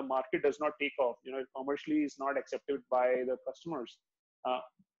the market does not take off? Commercially is not accepted by the customers.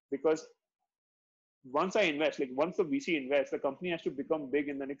 Because once I invest, like once the VC invests, the company has to become big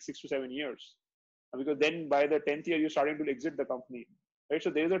in the next 6 to 7 years. Because then by the 10th year, you're starting to exit the company, right? So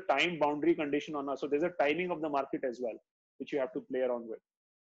there's a time boundary condition on us. So there's a timing of the market as well, which you have to play around with.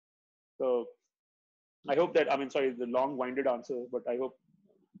 So I hope that, sorry, the long winded answer, but I hope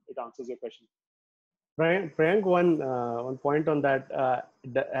it answers your question. Priyank, one point on that.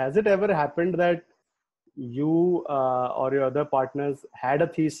 Has it ever happened that you or your other partners had a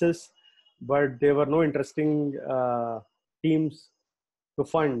thesis, but there were no interesting teams to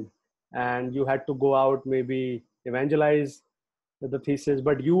fund, and you had to go out, maybe evangelize the thesis,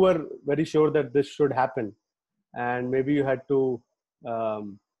 but you were very sure that this should happen, and maybe you had to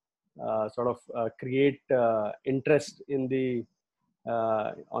um, create interest in the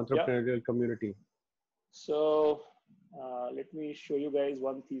entrepreneurial community? So let me show you guys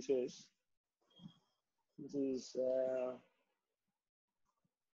one thesis. This is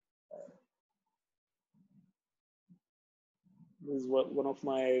one of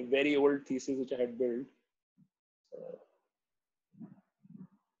my very old theses which I had built.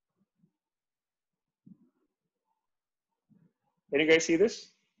 Can you guys see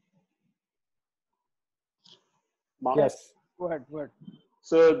this? Mark? Yes. Go ahead.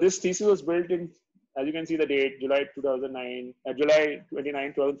 So this thesis was built in, as you can see the date, July 2009, July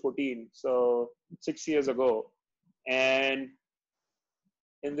 29, 2014. So 6 years ago. And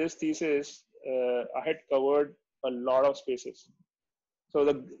in this thesis, I had covered a lot of spaces. So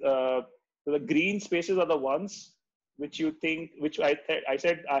the green spaces are the ones which you think, which I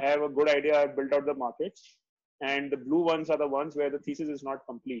said I have a good idea, I've built out the markets. And the blue ones are the ones where the thesis is not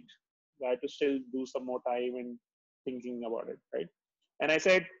complete. I had to still do some more time and thinking about it, right? And I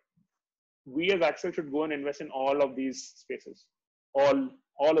said, we as Accel should go and invest in all of these spaces, all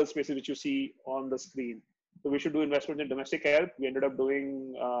the spaces which you see on the screen. So we should do investment in domestic help. We ended up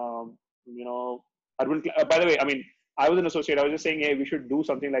doing, urban. By the way, I mean, I was an associate. I was just saying, hey, we should do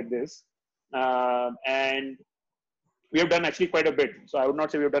something like this, and we have done actually quite a bit. So I would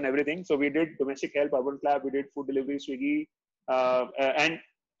not say we have done everything. So we did domestic help, urban club, we did food delivery, Swiggy, and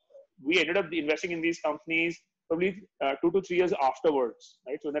we ended up investing in these companies probably 2 to 3 years afterwards,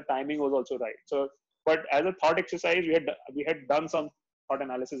 right? So the timing was also right. So, but as a thought exercise, we had done some thought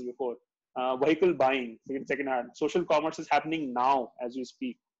analysis before. Vehicle buying, second hand, social commerce is happening now as we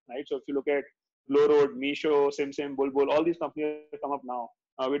speak, right? So if you look at Glow Road, Meesho, SimSim, Bulbul, all these companies have come up now.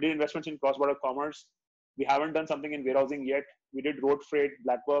 We did investments in cross-border commerce. We haven't done something in warehousing yet. We did road freight,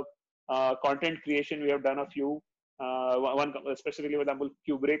 Blackwork, content creation. We have done a few. One specifically, for example,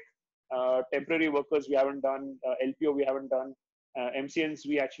 Kubrick. Temporary workers we haven't done. LPO we haven't done. MCNs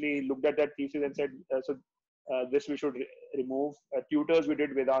we actually looked at that thesis and said this we should remove. Tutors we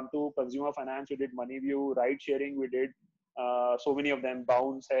did Vedantu. Consumer finance we did Moneyview. Ride sharing we did so many of them.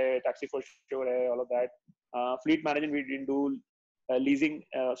 Bounce hai, Taxi for Sure hai, all of that. Fleet management we didn't do. Leasing.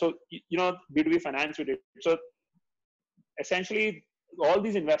 So B2B finance we did. So essentially all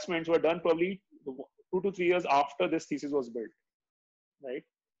these investments were done probably 2 to 3 years after this thesis was built, right?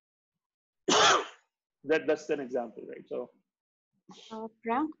 That's an example, right? So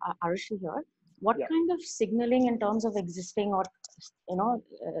Priyank, Arushi here. What kind of signaling in terms of existing or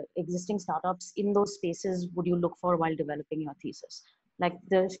existing startups in those spaces would you look for while developing your thesis? Like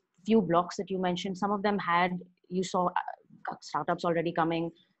the few blocks that you mentioned, some of them had, you saw startups already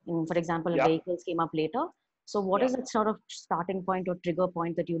coming in, for example, vehicles came up later. So what is that sort of starting point or trigger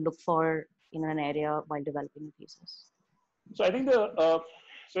point that you look for in an area while developing a thesis? So I think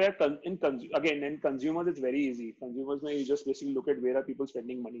in consumers, it's very easy. Consumers, you just basically look at where are people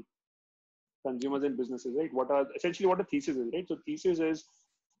spending money. Consumers and businesses, right? What a thesis is, right? So thesis is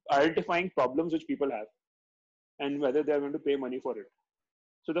identifying problems which people have and whether they're going to pay money for it.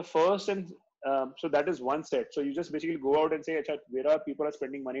 So the first so that is one set. So you just basically go out and say, where are people are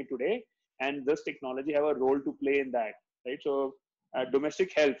spending money today, and does technology have a role to play in that, right? So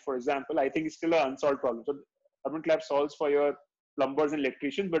domestic help, for example, I think is still an unsolved problem. So Urban Club solves for your plumbers and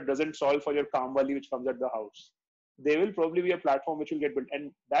electricians, but doesn't solve for your Kamwali which comes at the house. There will probably be a platform which will get built,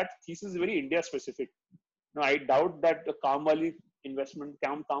 and that thesis is very India specific. Now I doubt that the Kamwali investment,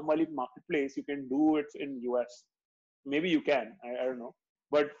 Kamwali marketplace, you can do it in US. Maybe you can, I don't know,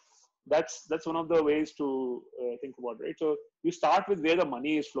 but that's one of the ways to think about it, right? So you start with where the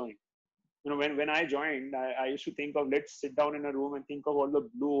money is flowing. When I joined, I used to think of, let's sit down in a room and think of all the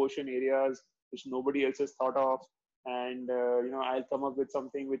blue ocean areas which nobody else has thought of, and I'll come up with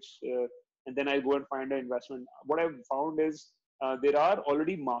something which and then I'll go and find an investment. What I've found is there are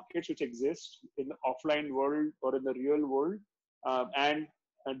already markets which exist in the offline world or in the real world, and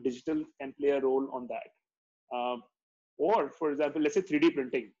digital can play a role on that. Or for example, let's say 3D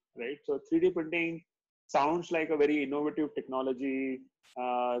printing, right? So 3D printing sounds like a very innovative technology,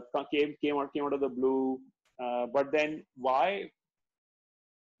 came out of the blue, but then why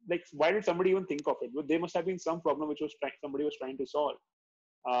did somebody even think of it? Well, there must have been some problem which somebody was trying to solve.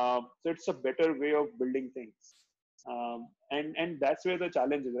 So it's a better way of building things, and that's where the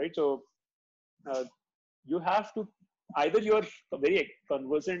challenge is, right? So you have to, either you're very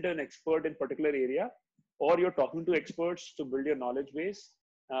conversant and expert in particular area, or you're talking to experts to build your knowledge base.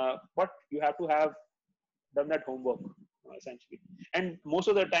 But you have to have done that homework, essentially. And most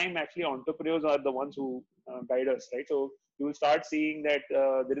of the time, actually, entrepreneurs are the ones who guide us, right? So you will start seeing that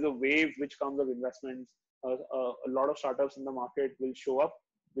there is a wave which comes of investments. A lot of startups in the market will show up,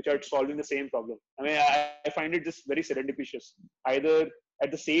 which are solving the same problem. I mean, I find it just very serendipitous. Either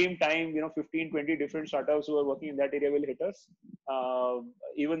at the same time, 15, 20 different startups who are working in that area will hit us,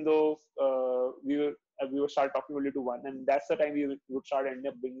 even though we will start talking only to one. And that's the time we would start ending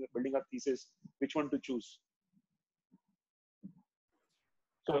up building a thesis, which one to choose.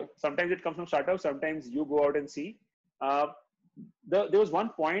 So sometimes it comes from startups, sometimes you go out and see. There was one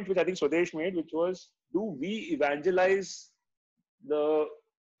point which I think Swadesh made, which was, do we evangelize the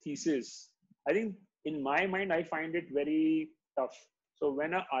thesis? I think in my mind, I find it very tough. So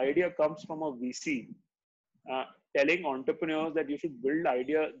when an idea comes from a VC, telling entrepreneurs that you should build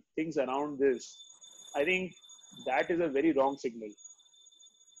things around this, I think that is a very wrong signal,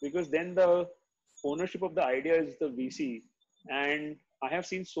 because then the ownership of the idea is the VC. And I have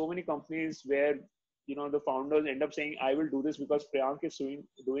seen so many companies where, the founders end up saying, I will do this because Prayank is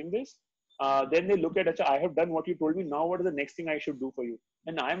doing this. Then they look at, I have done what you told me. Now, what is the next thing I should do for you?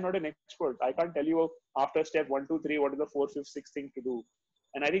 And I am not an expert. I can't tell you after step 1, 2, 3, what is the 4, 5, 6 thing to do.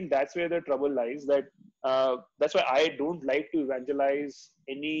 And I think that's where the trouble lies. That's why I don't like to evangelize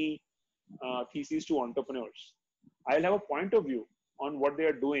any thesis to entrepreneurs. I'll have a point of view on what they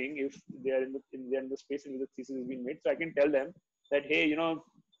are doing if they are in the space in which the thesis is being made. So I can tell them that, hey,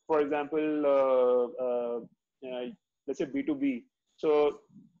 for example, let's say B2B. So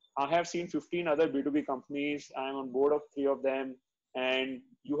I have seen 15 other B2B companies. I'm on board of 3 of them. And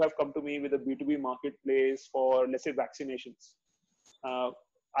you have come to me with a B2B marketplace for, let's say, vaccinations.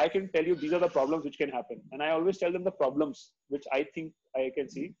 I can tell you these are the problems which can happen. And I always tell them the problems which I think I can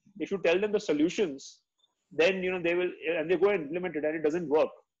see. If you tell them the solutions, then they will, and they go and implement it, and it doesn't work.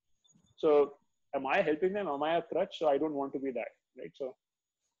 So am I helping them? Am I a crutch? So I don't want to be that, right? So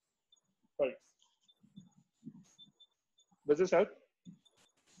sorry. Does this help?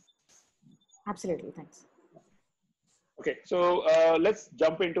 Absolutely, thanks. Okay, so let's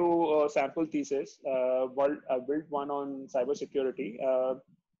jump into sample thesis. I built one on cybersecurity.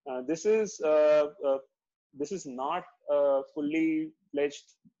 This is not a fully fledged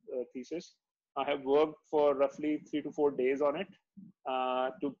thesis. I have worked for roughly 3 to 4 days on it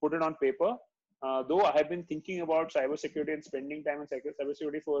to put it on paper. Though I have been thinking about cybersecurity and spending time on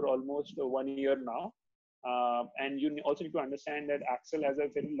cybersecurity for almost 1 year now. And you also need to understand that Accel has a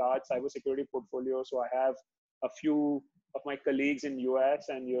very large cybersecurity portfolio. So I have a few of my colleagues in US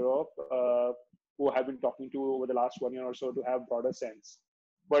and Europe who I have been talking to over the last 1 year or so to have broader sense.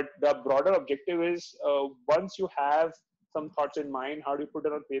 But the broader objective is once you have some thoughts in mind, how do you put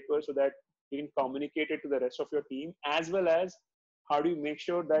it on paper so that you can communicate it to the rest of your team, as well as how do you make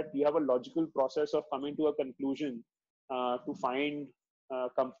sure that you have a logical process of coming to a conclusion to find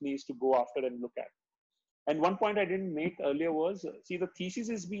companies to go after and look at. And one point I didn't make earlier was, see, the thesis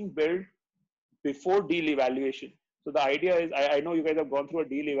is being built before deal evaluation. So the idea is, I know you guys have gone through a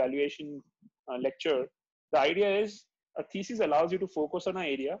deal evaluation lecture. The idea is a thesis allows you to focus on an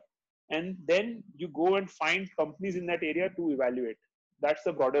area, and then you go and find companies in that area to evaluate. That's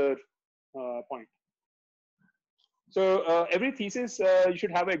the broader point. So every thesis, you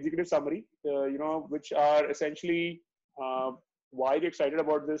should have an executive summary, which are essentially why you're excited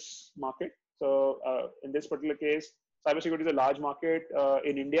about this market. So in this particular case, cybersecurity is a large market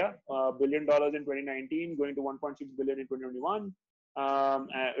in India, $1 billion in 2019, going to 1.6 billion in 2021.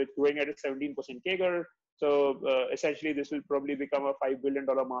 It's growing at a 17% CAGR. So essentially, this will probably become a $5 billion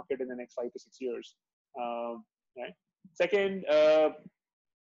market in the next 5 to 6 years. Right. Second,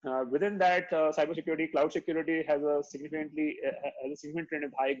 within that, cybersecurity, cloud security has a significant trend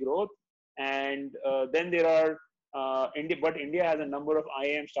of high growth. And then there are India has a number of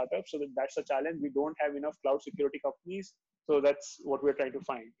IAM startups, so that's a challenge. We don't have enough cloud security companies, so that's what we're trying to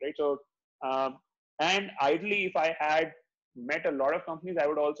find, right? So, and ideally, if I had met a lot of companies, I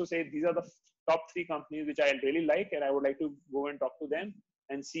would also say these are the top 3 companies which I really like, and I would like to go and talk to them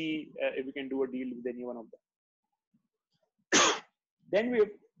and see if we can do a deal with any one of them. Then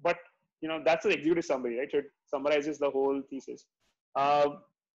but that's the executive summary, right? So it summarizes the whole thesis.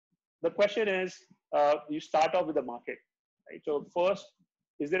 The question is, you start off with the market, right? So first,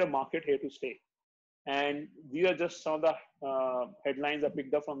 is there a market here to stay? And these are just some of the headlines I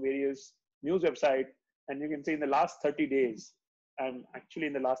picked up from various news websites. And you can see in the last 30 days, and actually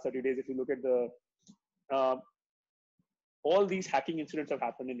in the last 30 days, if you look at the, all these hacking incidents have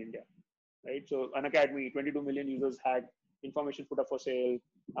happened in India. right? So Unacademy, 22 million users hacked, information put up for sale,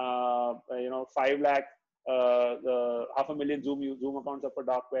 5 lakh, the 500,000 Zoom accounts up for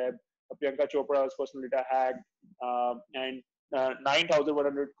dark web, Priyanka Chopra's personal data hacked, and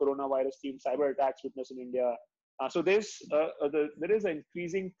 9,100 coronavirus themed cyber attacks witnessed in India. So there is an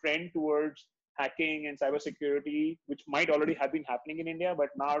increasing trend towards hacking and cybersecurity, which might already have been happening in India, but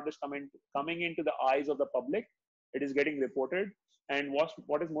now it is coming into the eyes of the public. It is getting reported, and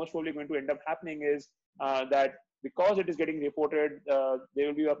what is most probably going to end up happening is that because it is getting reported, there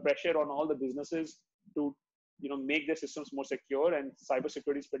will be a pressure on all the businesses to make their systems more secure, and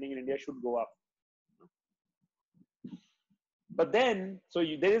cybersecurity spending in India should go up. But then,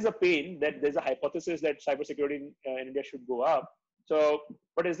 there is a pain that there's a hypothesis that cybersecurity in India should go up. So,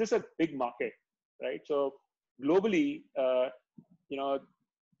 but is this a big market, right? So globally,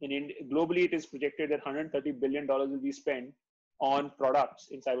 globally it is projected that $130 billion will be spent on products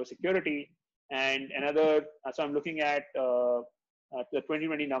in cybersecurity, and another. So I'm looking at the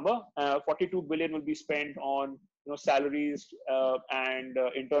 2020 number. 42 billion will be spent on salaries and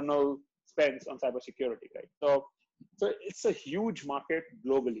internal spends on cybersecurity, right? So it's a huge market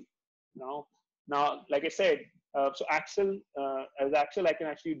globally. Now, like I said, so Accel, as Accel, I can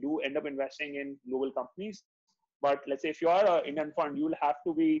actually end up investing in global companies. But let's say if you are an Indian fund, you will have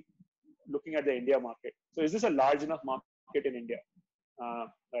to be looking at the India market. So is this a large enough market in India?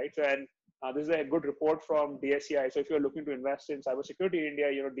 Right. So, and this is a good report from DSCI. So if you're looking to invest in cybersecurity in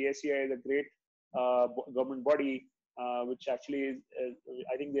India, DSCI is a great government body, which actually is,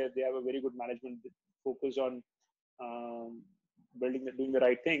 I think they have a very good management focus on doing the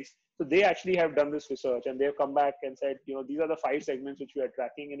right things. So they actually have done this research, and they've come back and said, these are the 5 segments which we are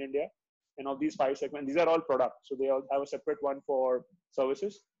tracking in India. And of these 5 segments, these are all products. So they all have a separate one for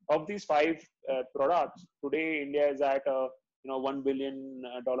services. Of these 5 products, today India is at a $1 billion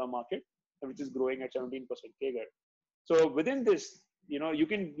market, which is growing at 17% CAGR. So within this,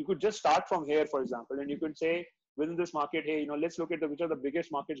 you could just start from here, for example, and you could say within this market, hey, let's look at which are the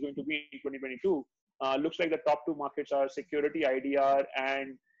biggest markets going to be in 2022. Looks like the top 2 markets are security, IDR,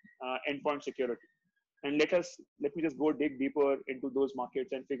 and endpoint security. And let me just go dig deeper into those markets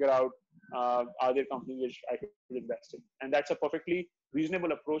and figure out are there companies which I should invest in. And that's a perfectly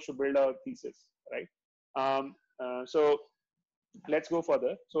reasonable approach to build a thesis, right? So let's go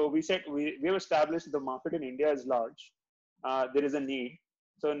further. So we said we have established the market in India is large. There is a need.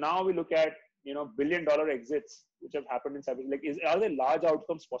 So now we look at billion-dollar exits which have happened in cyber. Like, are there large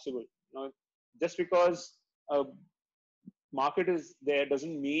outcomes possible? Just because market is there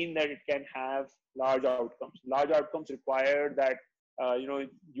doesn't mean that it can have large outcomes. Large outcomes require that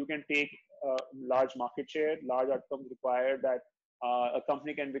you can take large market share. Large outcomes require that a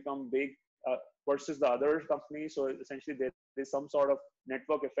company can become big versus the other companies. So essentially, there's some sort of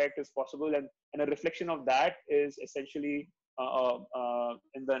network effect is possible, and a reflection of that is essentially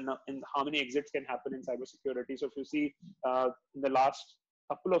in how many exits can happen in cybersecurity. So if you see in the last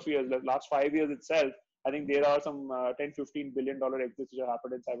couple of years, the last 5 years itself, I think there are some $10-15 billion exits which have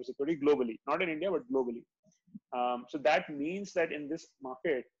happened in cybersecurity globally, not in India, but globally. So that means that in this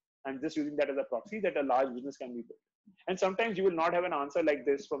market, and just using that as a proxy, that a large business can be built. And sometimes you will not have an answer like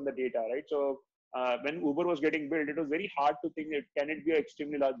this from the data, right? So when Uber was getting built, it was very hard to think that can it be an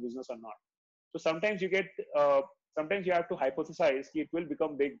extremely large business or not. So sometimes you have to hypothesize it will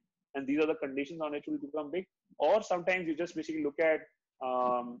become big, and these are the conditions on which it will become big. Or sometimes you just basically look at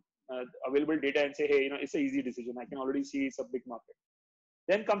available data and say, hey, it's an easy decision. I can already see it's a big market.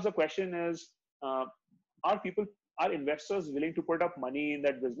 Then comes the question is, are investors willing to put up money in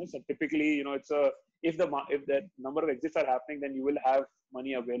that business? And typically, if the number of exits are happening, then you will have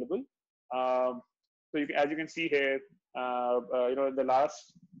money available. So as you can see here, in the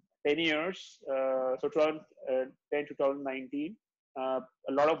last 10 years, so 2010 to 2019, a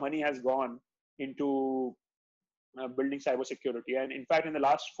lot of money has gone into building cybersecurity. And in fact, in the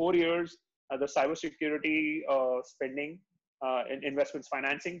last 4 years, the cybersecurity spending and investments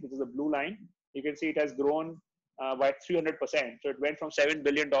financing, this is the blue line, you can see it has grown by 300%. So it went from $7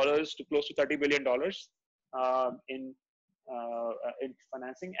 billion to close to $30 billion in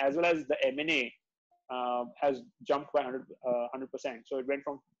financing, as well as the M&A has jumped by 100%. So it went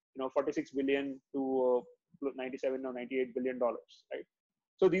from 46 billion to 97 or 98 billion dollars, right?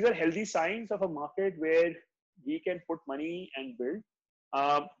 So these are healthy signs of a market where we can put money and build.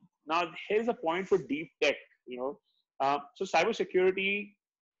 Now here's a point for deep tech. So cybersecurity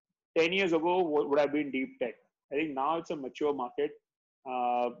 10 years ago would have been deep tech. I think now it's a mature market,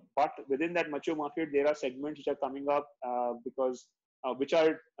 but within that mature market, there are segments which are coming up because which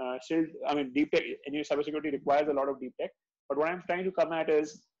are still, deep tech. Cybersecurity requires a lot of deep tech. But what I'm trying to come at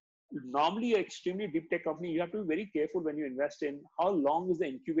is normally an extremely deep tech company, you have to be very careful when you invest in how long is the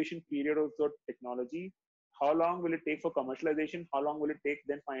incubation period of the technology, how long will it take for commercialization, how long will it take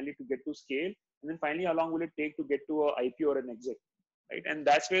then finally to get to scale, and then finally how long will it take to get to a IPO or an exit, right? And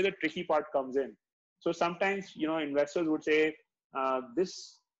that's where the tricky part comes in. So sometimes, investors would say,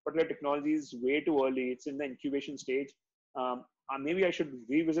 this particular technology is way too early, it's in the incubation stage. Maybe I should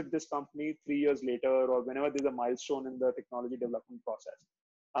revisit this company 3 years later, or whenever there's a milestone in the technology development process.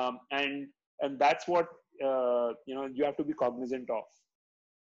 And that's what you have to be cognizant of.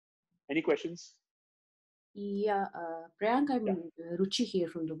 Any questions? Yeah, Prayank, I'm Ruchi here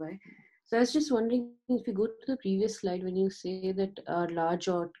from Dubai. So I was just wondering, if you go to the previous slide when you say that large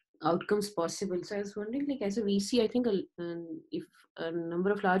outcomes possible. So I was wondering, like as a VC, I think if a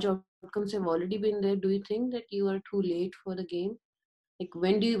number of large outcomes have already been there, do you think that you are too late for the game? Like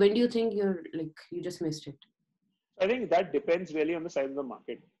when do you think you just missed it? I think that depends really on the size of the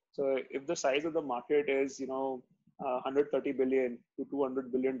market. So if the size of the market is 130 billion to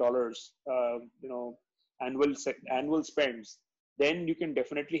 200 billion dollars, annual spends, then you can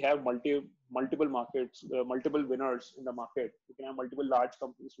definitely have multiple markets, multiple winners in the market. You can have multiple large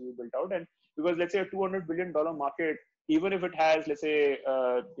companies to be built out, and because let's say a 200 billion dollar market, even if it has let's say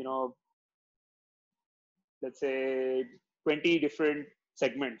 20 different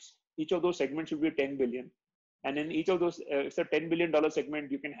segments, each of those segments will be 10 billion. And in each of those, it's a $10 billion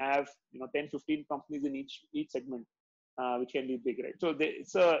segment, you can have 10, 15 companies in each segment, which can be big, right? So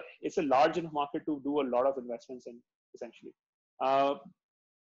it's a large enough market to do a lot of investments in, essentially.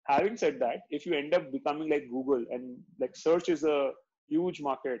 Having said that, if you end up becoming like Google, and like search is a huge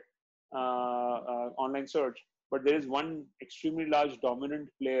market, online search, but there is one extremely large dominant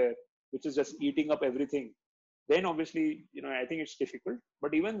player which is just eating up everything, then obviously, I think it's difficult.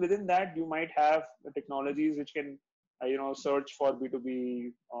 But even within that, you might have technologies which can, search for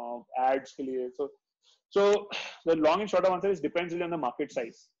B2B, ads. So the long and short of answer is depends really on the market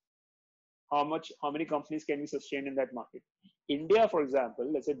size. How many companies can be sustained in that market? India, for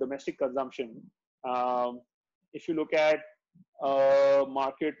example, let's say domestic consumption. If you look at a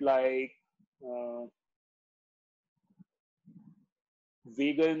market like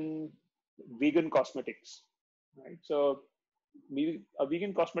vegan cosmetics, right? So a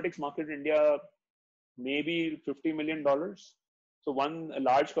vegan cosmetics market in India, maybe $50 million. So one, a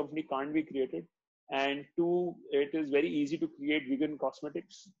large company can't be created, and two, it is very easy to create vegan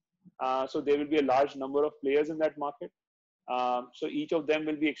cosmetics. So there will be a large number of players in that market. So each of them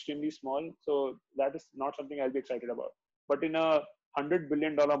will be extremely small. So that is not something I'll be excited about. But in a $100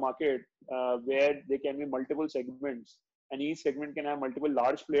 billion market, where there can be multiple segments, and each segment can have multiple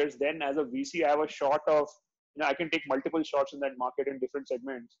large players, then as a VC, I have a shot of, I can take multiple shots in that market in different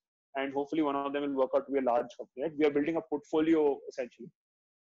segments, and hopefully one of them will work out to be a large company. Right? We are building a portfolio essentially.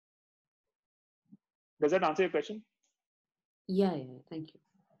 Does that answer your question? Yeah, thank you.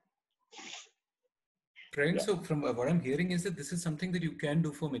 Prayank, so from what I'm hearing is that this is something that you can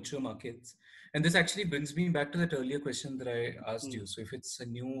do for mature markets. And this actually brings me back to that earlier question that I asked you. So if it's a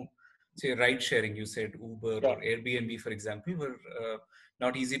new, say, ride sharing, you said Uber or Airbnb, for example, were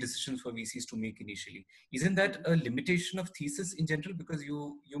not easy decisions for VCs to make initially. Isn't that a limitation of Thesis in general? Because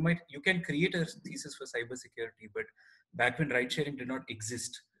you can create a thesis for cybersecurity, but back when ride sharing did not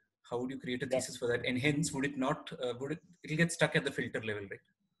exist, how would you create a thesis for that? And hence, would it not, it'll get stuck at the filter level, right?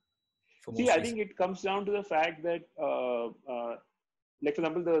 See, I think it comes down to the fact that, like for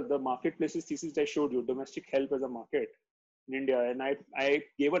example, the marketplaces thesis I showed you, domestic help as a market in India, and I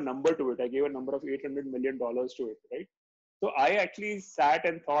gave a number to it. I gave a number of $800 million to it, right? So I actually sat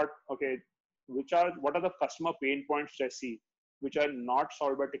and thought, okay, what are the customer pain points I see, which are not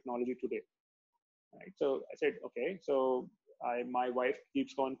solved by technology today, right? So I said, okay, so my wife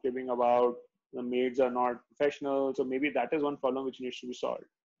keeps on cribbing about the maids are not professional, so maybe that is one problem which needs to be solved.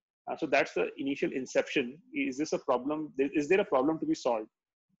 So that's the initial inception. Is this a problem? Is there a problem to be solved?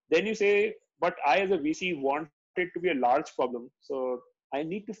 Then you say, but I as a VC want it to be a large problem. So I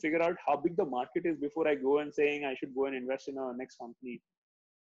need to figure out how big the market is before I go and saying I should go and invest in a next company.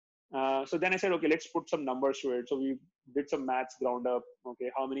 So then I said, okay, let's put some numbers to it. So we did some maths ground up. Okay,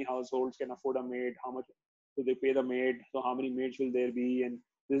 how many households can afford a maid? How much do they pay the maid? So how many maids will there be? And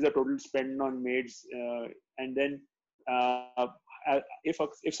this is the total spend on maids. And then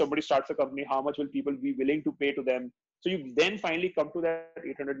if somebody starts a company, how much will people be willing to pay to them? So you then finally come to that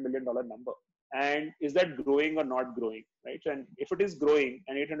 $800 million number. And is that growing or not growing, right? And if it is growing,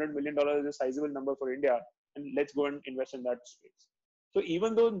 and $800 million is a sizable number for India, and let's go and invest in that space. So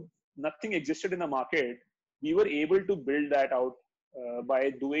even though nothing existed in the market, we were able to build that out by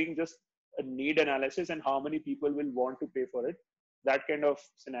doing just a need analysis and how many people will want to pay for it. that kind of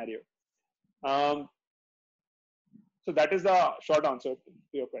scenario. So that is the short answer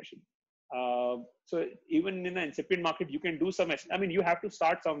to your question. So even in the incipient market, you can do some. I mean, you have to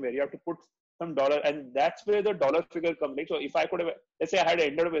start somewhere. You have to put some dollar, and that's where the dollar figure comes. Like, so if I could have, let's say, I had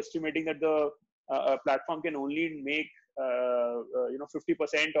ended up estimating that the platform can only make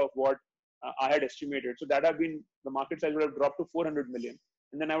 50% of what I had estimated. So that have been the market size would have dropped to 400 million,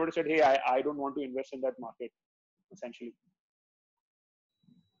 and then I would have said, hey, I don't want to invest in that market, essentially.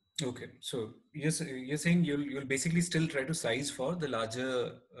 Okay, so you're saying you'll basically still try to size for the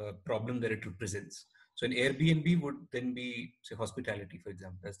larger problem that it represents. So an Airbnb would then be, say, hospitality, for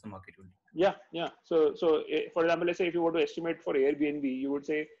example. That's the market you'll. Yeah. So for example, let's say if you were to estimate for Airbnb, you would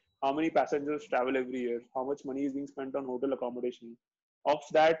say how many passengers travel every year, how much money is being spent on hotel accommodation. Of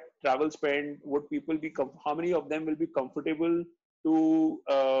that travel spend, would people be how many of them will be comfortable to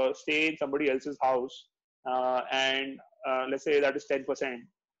stay in somebody else's house? And let's say that is 10%.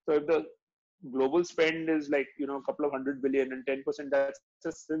 So if the global spend is like a couple of 100 billion and 10%, that's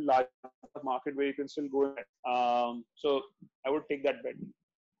a still large market where you can still go. So I would take that bet.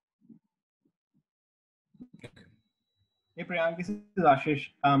 Hey Priyank, this is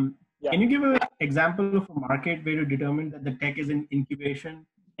Ashish. Can you give an example of a market where you determined that the tech is in incubation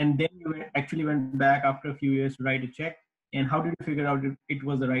and then you actually went back after a few years to write a check? And how did you figure out it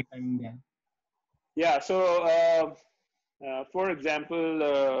was the right timing then? Yeah, so for example,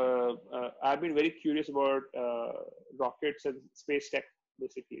 I've been very curious about rockets and space tech,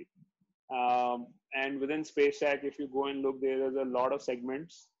 basically. And within space tech, if you go and look, there's a lot of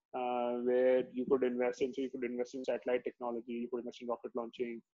segments where you could invest in. So you could invest in satellite technology, you could invest in rocket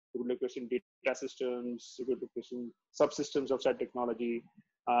launching, you could invest in data systems, you could invest in subsystems of that technology.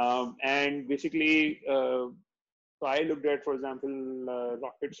 And basically, so I looked at, for example,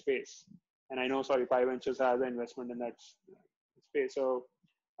 rocket space. And I know, sorry, Pi Ventures has an investment in that space. So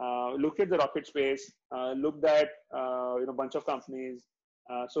looked at the rocket space, looked at a bunch of companies.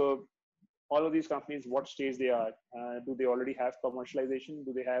 So all of these companies, what stage they are? Do they already have commercialization?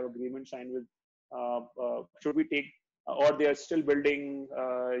 Do they have agreement signed with? Should we take, or they are still building,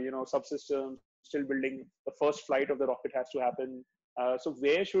 subsystems, still building the first flight of the rocket has to happen. So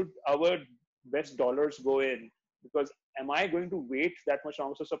where should our best dollars go in? Because am I going to wait that much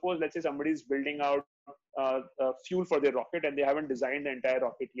longer? So suppose, let's say somebody is building out fuel for their rocket and they haven't designed the entire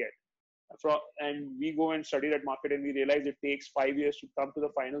rocket yet. And we go and study that market and we realize it takes 5 years to come to the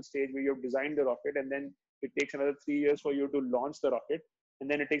final stage where you have designed the rocket, and then it takes another 3 years for you to launch the rocket, and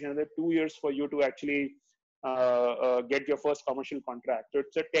then it takes another 2 years for you to actually get your first commercial contract. So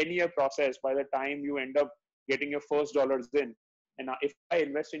it's a 10-year process by the time you end up getting your first dollars in. And if I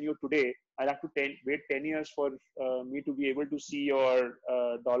invest in you today, I'll have to wait 10 years for me to be able to see your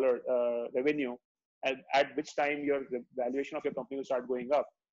dollar revenue, at which time your valuation of your company will start going up.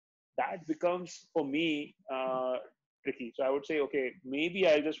 That becomes, for me, tricky. So I would say, okay, maybe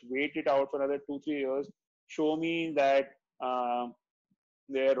I'll just wait it out for another 2-3 years. Show me that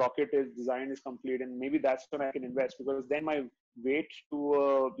their rocket design is complete, and maybe that's when I can invest, because then my wait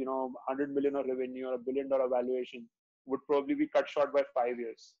to 100 million of revenue or $1 billion valuation would probably be cut short by 5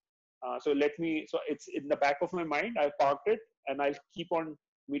 years. So it's in the back of my mind. I parked it, and I'll keep on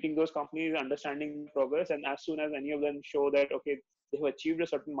meeting those companies, understanding progress, and as soon as any of them show that, okay, they have achieved a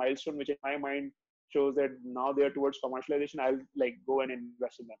certain milestone, which in my mind shows that now they are towards commercialization, I'll go and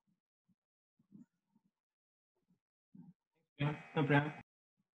invest in them. Yeah, no problem.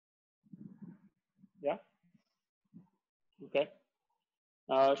 Yeah. Okay.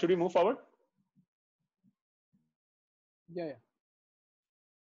 Should we move forward? Yeah.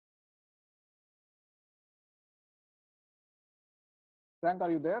 Frank,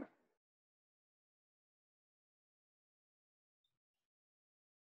 are you there?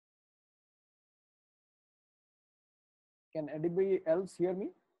 Can anybody else hear me?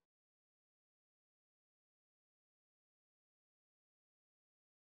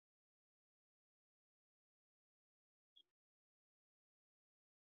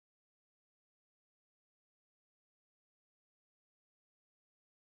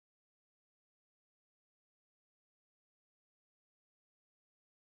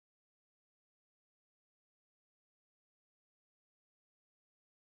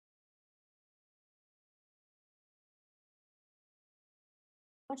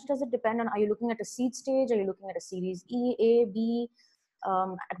 Much does it depend on? Are you looking at a seed stage? Are you looking at a series E, A, B?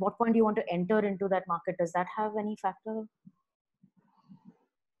 At what point do you want to enter into that market? Does that have any factor?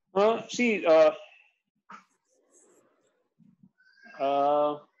 See,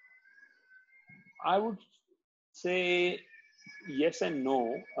 I would say yes and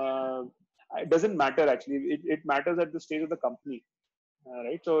no. It doesn't matter, actually. It matters at the stage of the company.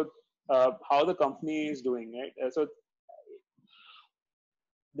 right? So how the company is doing, right?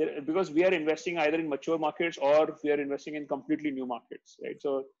 Because we are investing either in mature markets or we are investing in completely new markets, right?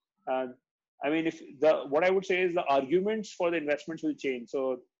 So, uh, I mean, if what I would say is the arguments for the investments will change.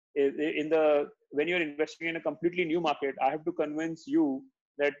 So, when you're investing in a completely new market, I have to convince you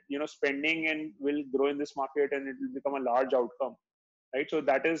that spending and will grow in this market and it will become a large outcome, right? So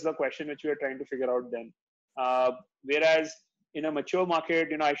that is the question which we are trying to figure out then. Whereas in a mature market,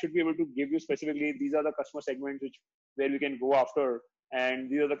 I should be able to give you specifically these are the customer segments where we can go after, and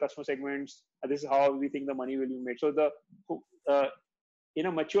these are the customer segments. This is how we think the money will be made. So uh, in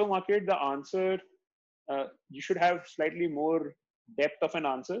a mature market, the answer you should have slightly more depth of an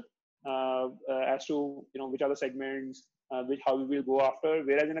answer as to which are the segments, which how we will go after.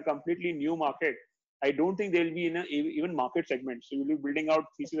 Whereas in a completely new market, I don't think they'll be in even market segments. So you'll be building out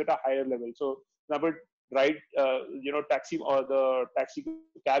thesis at a higher level. So, for example, right, taxi or the taxi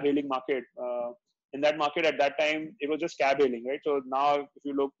cab hailing market. In that market at that time, it was just cab hailing, right? So now, if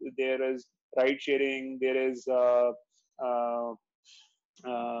you look, there is ride sharing, there is uh,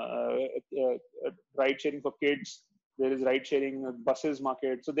 ride sharing for kids. There is ride sharing buses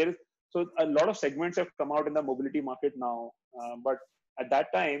market. So a lot of segments have come out in the mobility market now. But at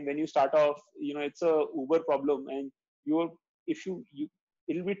that time, when you start off, it's a Uber problem, and if you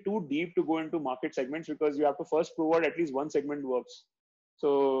it'll be too deep to go into market segments because you have to first prove out at least one segment works.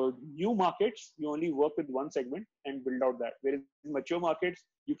 So new markets, you only work with one segment and build out that. Whereas mature markets,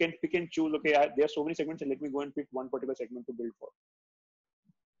 you can pick and choose. Okay, there are so many segments, and let me go and pick one particular segment to build for.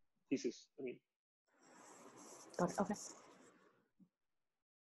 Thesis. I mean. Got it. Okay.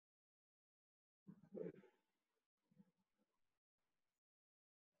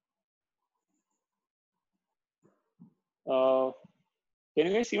 Can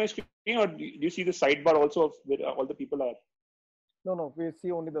you guys see my screen, or do you see the sidebar also of where all the people are? No, we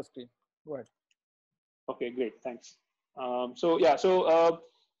see only the screen. Go ahead. Okay, great, thanks. So yeah, so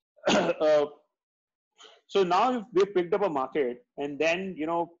so now we've picked up a market, and then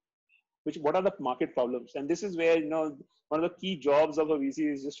what are the market problems? And this is where one of the key jobs of a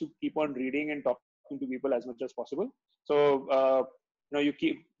VC is just to keep on reading and talking to people as much as possible. So you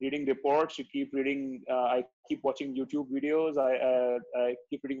keep reading reports, you keep reading. I keep watching YouTube videos. I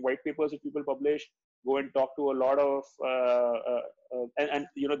keep reading white papers that people publish. Go and talk to a lot of and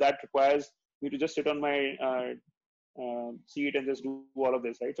that requires me to just sit on my seat and just do all of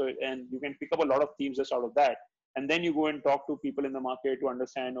this, right? So, and you can pick up a lot of themes just out of that, and then you go and talk to people in the market to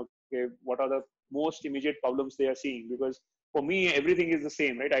understand, okay, what are the most immediate problems they are seeing? Because for me, everything is the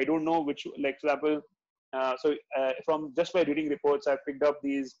same, right? I don't know which, like, for example, from just by reading reports, I've picked up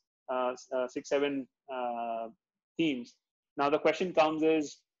these 6-7 themes. Now the question comes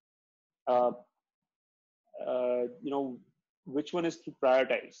is, which one is to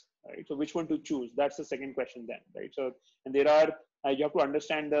prioritize, right? So which one to choose? That's the second question then, right? So, and there are, you have to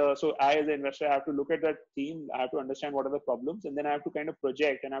understand so I as an investor, I have to look at that theme. I have to understand what are the problems, and then I have to kind of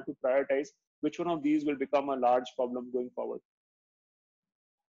project and I have to prioritize which one of these will become a large problem going forward.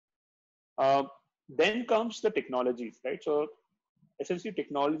 Then comes the technologies, right? So essentially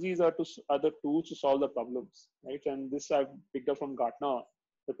technologies are the tools to solve the problems, right? And this I've picked up from Gartner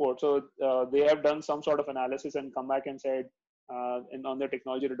report. So they have done some sort of analysis and come back and said on their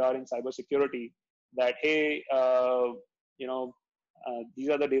technology radar in cybersecurity that, hey, these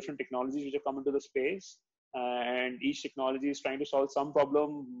are the different technologies which have come into the space, and each technology is trying to solve some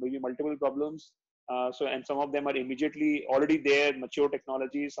problem, maybe multiple problems. And some of them are immediately already there, mature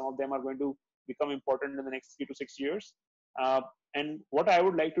technologies. Some of them are going to become important in the next 3 to 6 years. And what I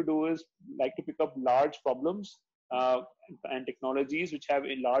would like to do is like to pick up large problems and technologies which have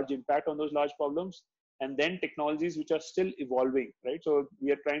a large impact on those large problems, and then technologies which are still evolving, right? So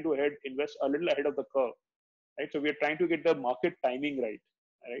we are trying to invest a little ahead of the curve, right? So we are trying to get the market timing right?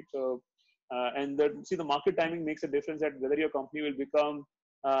 So the market timing makes a difference that whether your company will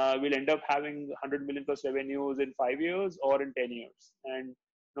end up having 100 million plus revenues in 5 years or in 10 years. And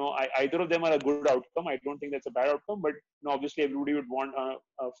either of them are a good outcome. I don't think that's a bad outcome, but obviously everybody would want a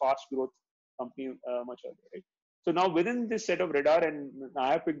fast growth company much earlier, right? So now within this set of radar, and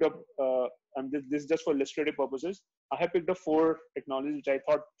I have picked up, and this is just for illustrative purposes, I have picked up 4 technologies which I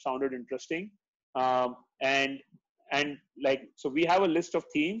thought sounded interesting. And like, so we have a list of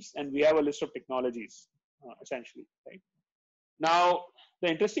themes and we have a list of technologies, essentially, right? Now, the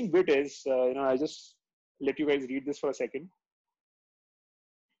interesting bit is, I just let you guys read this for a second.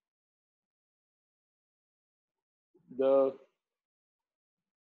 The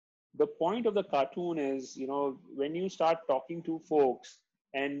point of the cartoon is, when you start talking to folks,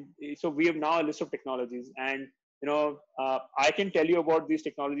 and so we have now a list of technologies, and I can tell you about these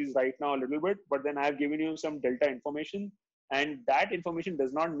technologies right now a little bit, but then I've given you some delta information, and that information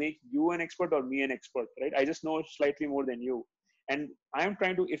does not make you an expert or me an expert, right? I just know slightly more than you. And I'm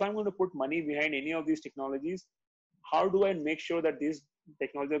trying to, if I'm going to put money behind any of these technologies, how do I make sure that these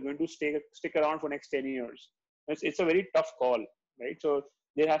technologies are going to stick around for next 10 years? It's a very tough call, right? So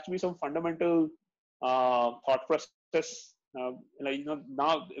there has to be some fundamental thought process.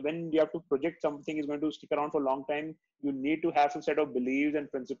 Now when you have to project something is going to stick around for a long time, you need to have some set of beliefs and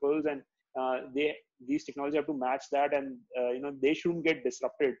principles, and these technologies have to match that, and they shouldn't get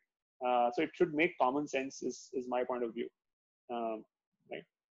disrupted. So it should make common sense is my point of view. Right.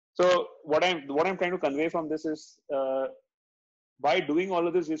 So what I'm trying to convey from this is, by doing all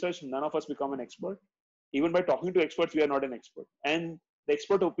of this research, none of us become an expert. Even by talking to experts, we are not an expert, and the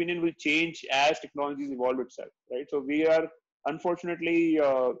expert opinion will change as technologies evolve itself, right? So we are, unfortunately,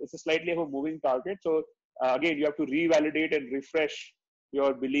 it's a slightly of a moving target. So again, you have to revalidate and refresh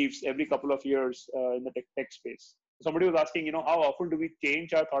your beliefs every couple of years in the tech space. Somebody was asking, how often do we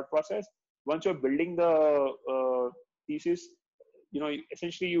change our thought process? Once you're building the thesis,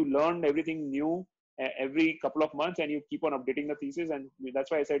 essentially you learn everything new every couple of months, and you keep on updating the thesis. And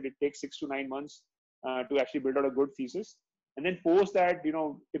that's why I said it takes 6 to 9 months to actually build out a good thesis. And then post that,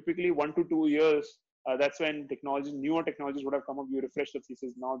 typically 1 to 2 years, that's when newer technologies would have come up. You refresh the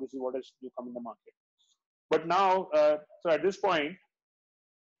thesis. Now this is what has come in the market. But now, so at this point,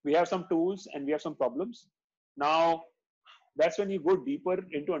 we have some tools and we have some problems. Now, that's when you go deeper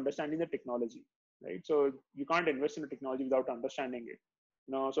into understanding the technology, right? So you can't invest in a technology without understanding it.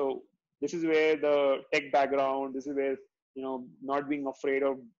 So this is where the tech background, this is where, not being afraid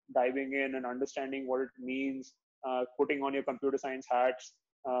of diving in and understanding what it means, putting on your computer science hats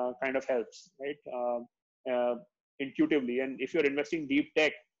kind of helps, right? Intuitively. And if you're investing deep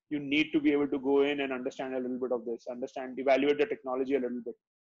tech, you need to be able to go in and understand a little bit of this, evaluate the technology a little bit,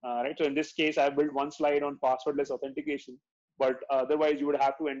 right? So in this case, I built one slide on passwordless authentication, but otherwise you would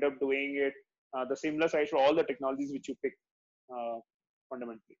have to end up doing it the similar size for all the technologies which you pick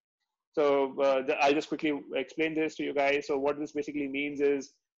fundamentally. So I'll just quickly explain this to you guys. So what this basically means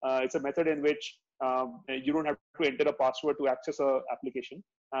is it's a method in which you don't have to enter a password to access a application.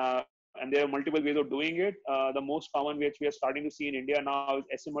 And there are multiple ways of doing it. The most common which we are starting to see in India now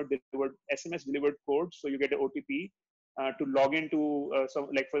is SMS delivered codes. So you get an OTP to log into some,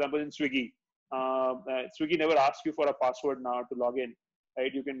 like for example in Swiggy. Swiggy never asks you for a password now to log in.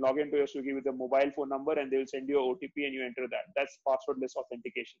 Right? You can log into your Swiggy with a mobile phone number, and they will send you an OTP and you enter that. That's passwordless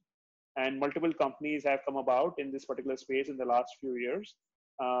authentication. And multiple companies have come about in this particular space in the last few years.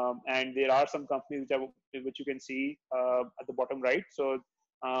 And there are some companies which you can see at the bottom right. So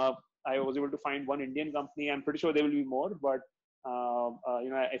I was able to find one Indian company. I'm pretty sure there will be more, but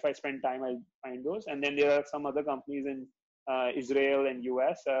if I spend time, I'll find those. And then there are some other companies in Israel and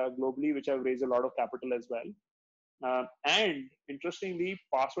US globally, which have raised a lot of capital as well. And interestingly,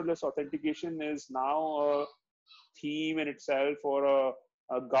 passwordless authentication is now a theme in itself, or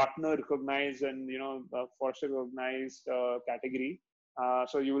a Gartner recognized and Forrester recognized category.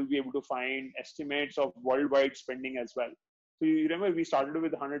 So you will be able to find estimates of worldwide spending as well. So you remember we started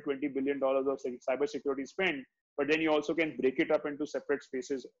with $120 billion of cybersecurity spend, but then you also can break it up into separate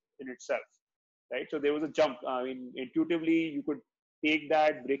spaces in itself, right? So there was a jump. I mean, intuitively you could take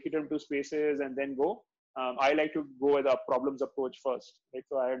that, break it into spaces, and then go. I like to go with a problems approach first, right?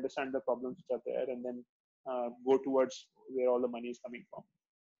 So I understand the problems which are there, and then go towards where all the money is coming from.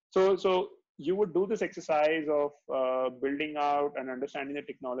 So you would do this exercise of building out and understanding the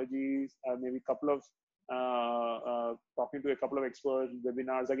technologies, maybe a couple of talking to a couple of experts,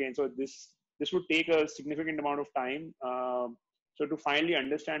 webinars again. So this would take a significant amount of time. So to finally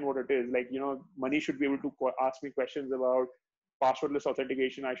understand what it is, like, Mani should be able to ask me questions about passwordless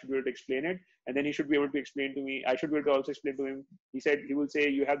authentication. I should be able to explain it. And then he should be able to explain to me. I should be able to also explain to him. He will say,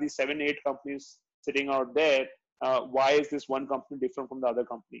 you have these 7-8 companies sitting out there. Why is this one company different from the other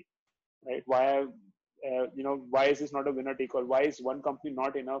company? Right? Why is this not a winner take all? Why is one company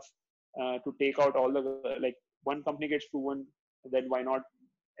not enough to take out all the, like, one company gets proven, then why not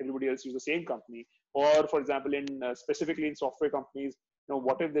everybody else use the same company? Or for example, specifically in software companies,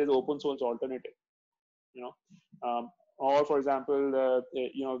 what if there's open source alternative? Or for example,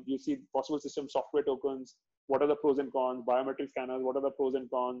 you see possible system software tokens. What are the pros and cons? Biometric scanners. What are the pros and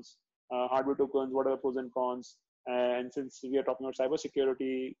cons? Hardware tokens. What are the pros and cons? And since we are talking about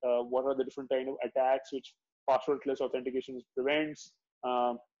cybersecurity, what are the different kind of attacks which passwordless authentication prevents?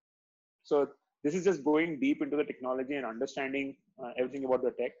 So this is just going deep into the technology and understanding everything about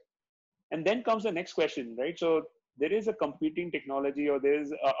the tech. And then comes the next question, right? So there is a competing technology, or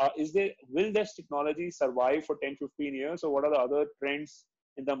will this technology survive for 10, 15 years, or what are the other trends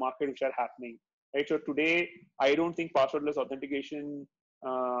in the market which are happening, right? So today, I don't think passwordless authentication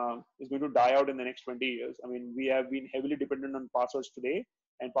is going to die out in the next 20 years. I mean, we have been heavily dependent on passwords today,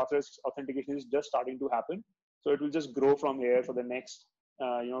 and passwordless authentication is just starting to happen. So it will just grow from here for the next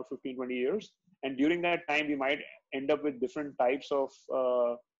 15, 20 years. And during that time, we might end up with different types of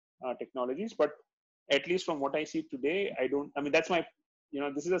technologies. But at least from what I see today, that's my,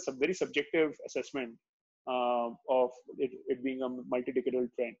 this is a very subjective assessment of it being a multi-decadal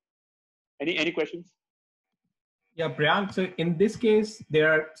trend. Any questions? Yeah, Priyank. So in this case,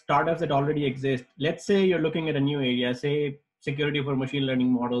 there are startups that already exist. Let's say you're looking at a new area, say security for machine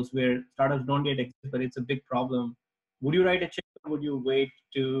learning models, where startups don't yet exist, but it's a big problem. Would you write a check, or would you wait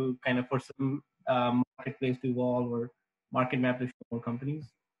to kind of for some marketplace to evolve or market map to show more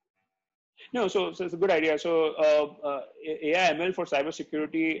companies? No, so it's a good idea. So AI ML for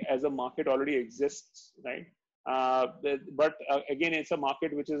cybersecurity as a market already exists, right? But again, it's a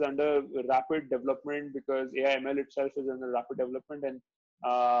market which is under rapid development because AI ML itself is under rapid development, and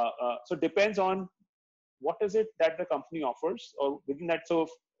so depends on what is it that the company offers, or within that. So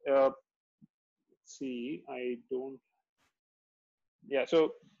let's see,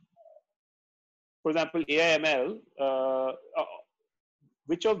 so for example, AI ML,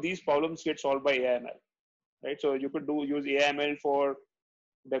 which of these problems get solved by AI ML, right? So you could use AI ML for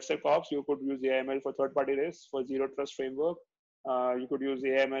DevSecOps, you could use AI ML for third-party risks, for zero trust framework, you could use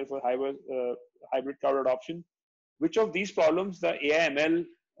AI ML for hybrid cloud adoption. Which of these problems the AI ML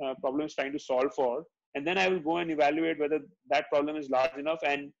problem is trying to solve for, and then I will go and evaluate whether that problem is large enough,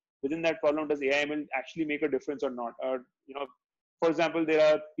 and within that problem, does AI ML actually make a difference or not? For example, there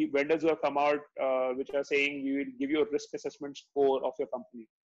are vendors who have come out which are saying we will give you a risk assessment score of your company,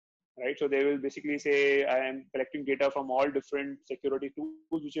 right? So they will basically say, I am collecting data from all different security tools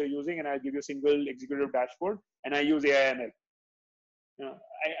which you're using, and I'll give you a single executive dashboard, and I use AI ML.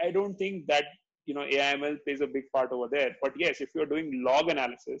 I don't think that AI ML plays a big part over there. But yes, if you're doing log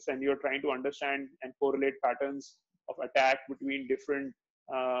analysis and you're trying to understand and correlate patterns of attack between different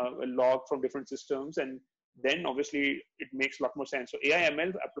log from different systems, and then obviously it makes a lot more sense. So AI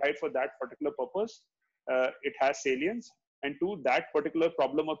ML applied for that particular purpose, it has salience, and to that particular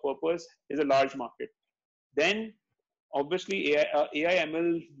problem or purpose is a large market. Then obviously AI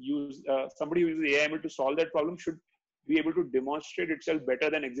ML somebody who uses AI ML to solve that problem should be able to demonstrate itself better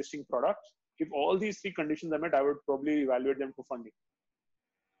than existing products. If all these three conditions are met, I would probably evaluate them for funding.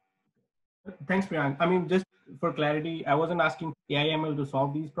 Thanks, Priyank. I mean, just for clarity, I wasn't asking AI ML to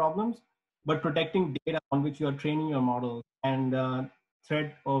solve these problems, but protecting data on which you are training your model and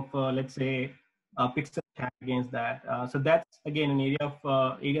threat of, let's say, pixel attack against that. So that's again an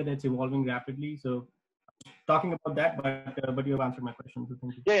area that's evolving rapidly. So talking about that, but you have answered my question. So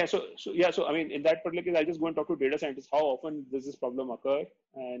thank you. So I mean, in that particular case, I'll just go and talk to data scientists. How often does this problem occur?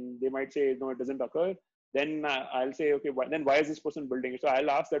 And they might say, no, it doesn't occur. Then I'll say, okay, then why is this person building it? So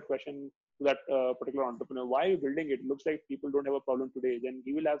I'll ask that question to that particular entrepreneur. Why are you building it? It looks like people don't have a problem today. Then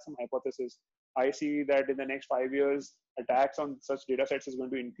he will have some hypothesis. I see that in the next 5 years, attacks on such data sets is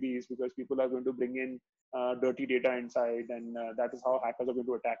going to increase because people are going to bring in dirty data inside, and that is how hackers are going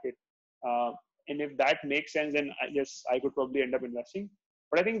to attack it. And if that makes sense, then yes, I could probably end up investing.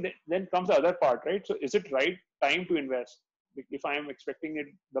 But I think then comes the other part, right? So is it right time to invest if I am expecting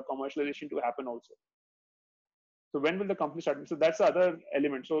the commercialization to happen also? So when will the company start? So that's the other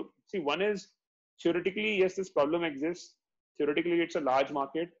element. So see, one is theoretically, yes, this problem exists. Theoretically, it's a large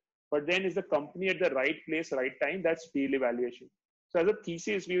market. But then is the company at the right place, right time? That's deal evaluation. So as a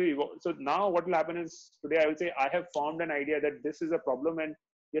thesis, so now what will happen is today I will say I have formed an idea that this is a problem, and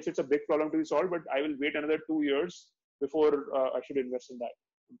yes, it's a big problem to be solved, but I will wait another 2 years before I should invest in that.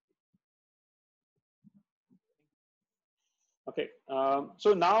 Okay.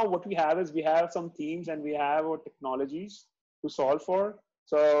 So now what we have is we have some themes and we have our technologies to solve for.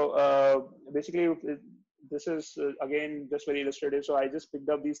 So basically, this is again just very illustrative. So I just picked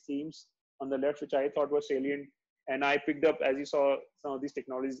up these themes on the left, which I thought was salient, and I picked up, as you saw, some of these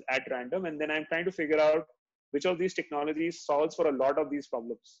technologies at random, and then I'm trying to figure out which of these technologies solves for a lot of these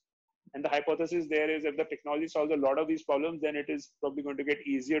problems. And the hypothesis there is if the technology solves a lot of these problems, then it is probably going to get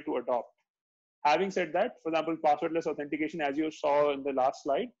easier to adopt. Having said that, for example, passwordless authentication, as you saw in the last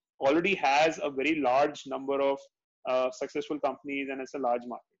slide, already has a very large number of successful companies, and it's a large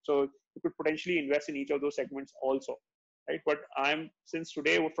market. So you could potentially invest in each of those segments also, right? But since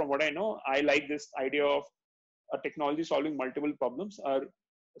today, from what I know, I like this idea of a technology solving multiple problems,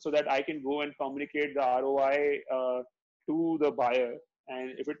 so that I can go and communicate the ROI to the buyer.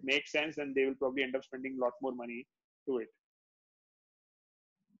 And if it makes sense, then they will probably end up spending a lot more money. to it.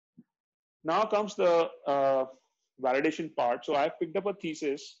 Now comes the validation part. So I've picked up a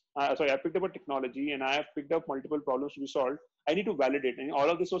thesis, I picked up a technology, and I have picked up multiple problems to be solved. I need to validate, and all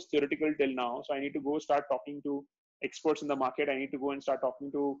of this was theoretical till now. So I need to go start talking to experts in the market. I need to go and start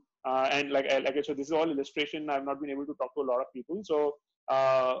talking to, and like I said, this is all illustration. I've not been able to talk to a lot of people. So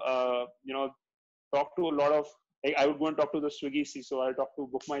talk to a lot of, like, I would go and talk to the Swiggy CISO. I talk to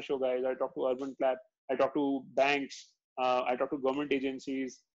Book My Show guys. I talk to Urban Clap. I talk to banks. I talk to government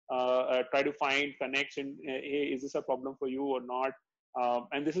agencies. Try to find connects and hey, is this a problem for you or not?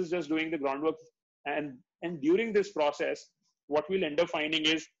 And this is just doing the groundwork. And during this process, what we'll end up finding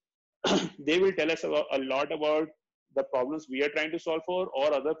is they will tell us a lot about the problems we are trying to solve for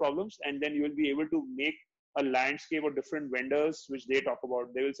or other problems, and then you will be able to make a landscape of different vendors which they talk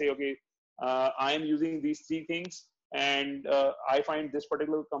about. They will say, okay, I am using these 3 things, and I find this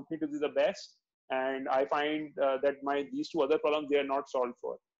particular company to be the best, and I find that these 2 other problems they are not solved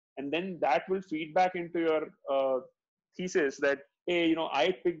for. And then that will feed back into your thesis that, hey,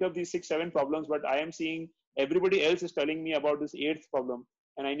 I picked up these 6, 7 problems, but I am seeing everybody else is telling me about this 8th problem,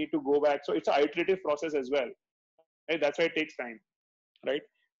 and I need to go back. So it's an iterative process as well. Right? That's why it takes time, right?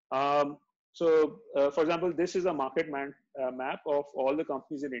 For example, this is a market map of all the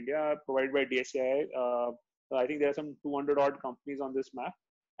companies in India provided by DSCI. I think there are some 200 odd companies on this map.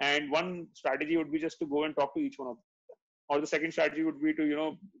 And one strategy would be just to go and talk to each one of them. Or the second strategy would be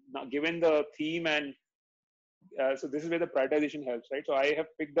to, given the theme and so this is where the prioritization helps, right? So I have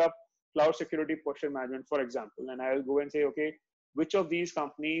picked up cloud security posture management, for example, and I'll go and say, okay, which of these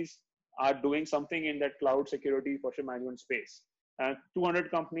companies are doing something in that cloud security posture management space?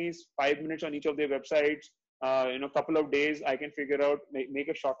 200 companies, 5 minutes on each of their websites, couple of days, I can figure out, make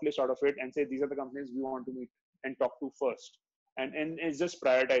a short list out of it and say, these are the companies we want to meet and talk to first. And it's just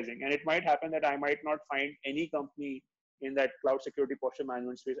prioritizing. And it might happen that I might not find any company in that cloud security posture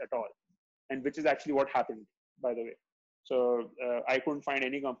management space at all. And which is actually what happened, by the way. So I couldn't find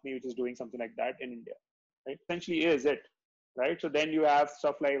any company which is doing something like that in India, right? Essentially is it, right? So then you have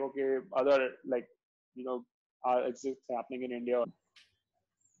stuff like, okay, other like, it's happening in India.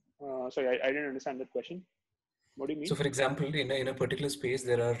 Sorry, I didn't understand that question. What do you mean? So for example, in a particular space,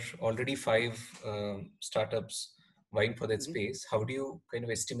 there are already 5 startups vying for that space. How do you kind of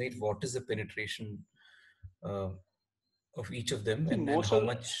estimate what is the penetration of each of them and how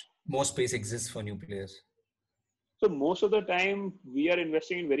much more space exists for new players? So most of the time we are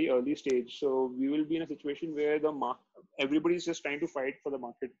investing in very early stage. So we will be in a situation where everybody is just trying to fight for the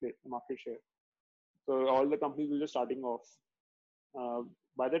market share. So all the companies will just starting off.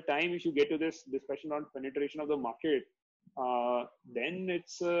 By the time if you get to this discussion on penetration of the market, then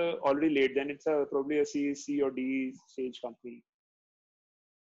it's already late. Then it's probably a C or D stage company.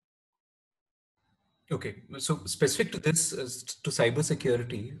 Okay, so specific to this, to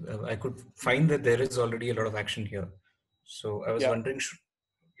cybersecurity, I could find that there is already a lot of action here. So I was wondering,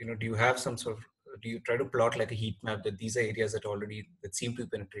 do you have some sort of, do you try to plot like a heat map that these are areas that seem to be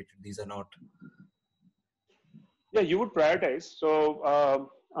penetrated, these are not? Yeah, you would prioritize. So,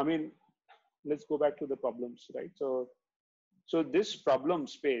 let's go back to the problems, right? So this problem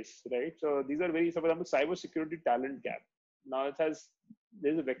space, right? So these are for example, cybersecurity talent gap. Now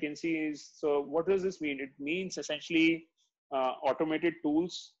there's a vacancy. So what does this mean? It means essentially automated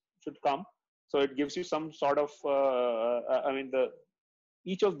tools should come. So it gives you some sort of,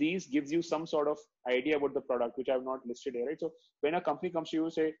 each of these gives you some sort of idea about the product, which I have not listed here, right? So when a company comes to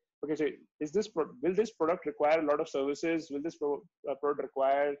you, say, okay, will this product require a lot of services? Will this product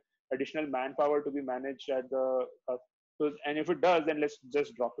require additional manpower to be managed at the, and if it does, then let's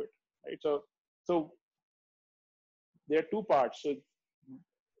just drop it, right? So there are 2 parts. So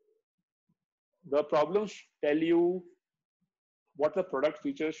the problems tell you what the product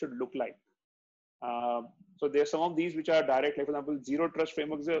features should look like. So there's some of these which are direct, like for example, zero trust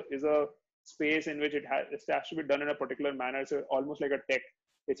framework is a space in which it has to be done in a particular manner. It's almost like a tech.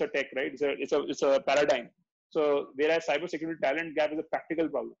 It's a tech, right? It's a paradigm. So whereas cybersecurity talent gap is a practical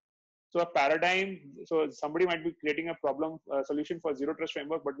problem. So a paradigm, so somebody might be creating a solution for zero trust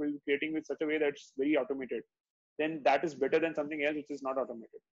framework, but will be creating with such a way that it's very automated. Then that is better than something else which is not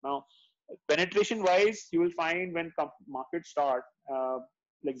automated. Now, penetration wise, you will find when markets start,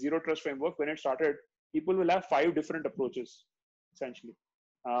 like zero trust framework, when it started, people will have 5 different approaches, essentially.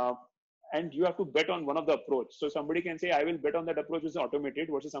 And you have to bet on one of the approach. So somebody can say, I will bet on that approach which is automated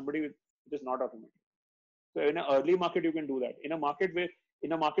versus somebody which is not automated. So in an early market, you can do that. In a market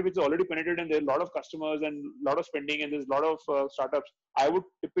which is already penetrated and there's a lot of customers and a lot of spending and there's a lot of startups, I would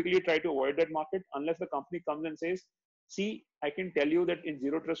typically try to avoid that market unless the company comes and says, See, I can tell you that in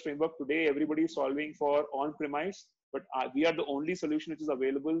Zero Trust Framework today, everybody is solving for on-premise, but we are the only solution which is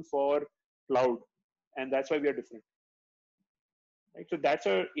available for cloud, and that's why we are different. Right? So that's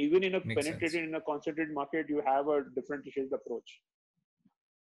even in a Makes penetrated, sense. in a concentrated market, you have a differentiated approach.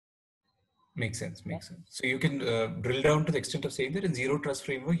 Makes sense. Makes sense. So you can drill down to the extent of saying that in Zero Trust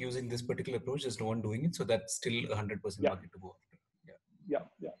Framework, using this particular approach, there's no one doing it. So that's still 100% market to go after. Yeah.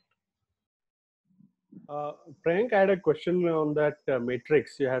 Prayank, I had a question on that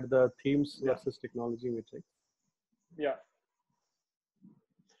matrix. You had the themes versus technology matrix. Yeah.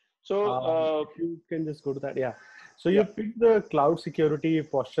 So if you can just go to that. Yeah. So you picked the cloud security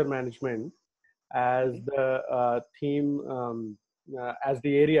posture management as the theme, as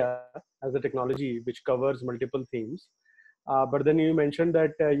the area, as the technology, which covers multiple themes. But then you mentioned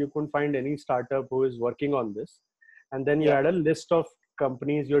that you couldn't find any startup who is working on this. And then you had a list of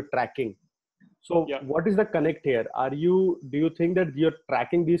companies you're tracking. So what is the connect here? Do you think that you're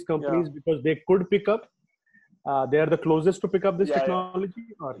tracking these companies because they could pick up? They are the closest to pick up this technology?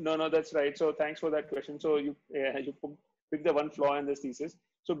 Or? No, that's right. So thanks for that question. So you picked the one flaw in this thesis.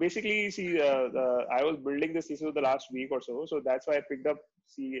 So basically, see, I was building this thesis for the last week or so. So that's why I picked up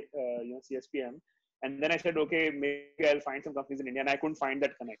CSPM. And then I said, okay, maybe I'll find some companies in India, and I couldn't find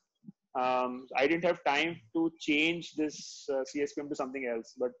that connect. I didn't have time to change this CSPM to something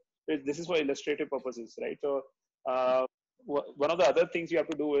else, but this is for illustrative purposes, right? So one of the other things you have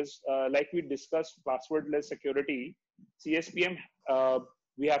to do is, like we discussed passwordless security, CSPM,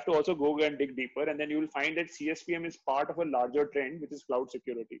 we have to also go and dig deeper, and then you will find that CSPM is part of a larger trend, which is cloud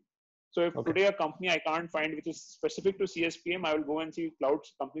security. So if today a company I can't find which is specific to CSPM, I will go and see cloud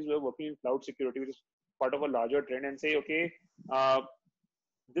companies who are working in cloud security, which is part of a larger trend, and say, okay,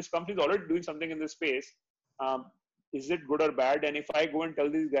 this company is already doing something in this space. Is it good or bad? And if I go and tell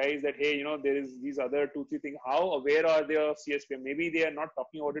these guys that, hey, there is these other 2-3 things, how aware are they of CSPM? Maybe they are not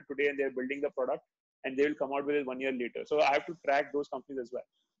talking about it today and they're building the product and they will come out with it 1 year later. So I have to track those companies as well.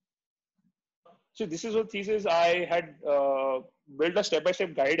 So this is what thesis. I had built a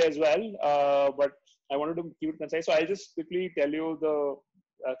step-by-step guide as well, but I wanted to keep it concise. So I'll just quickly tell you the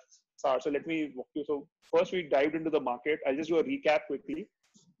so let me walk you. So first we dived into the market. I'll just do a recap quickly.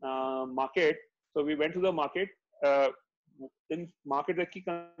 Market. So we went to the market. In market, the key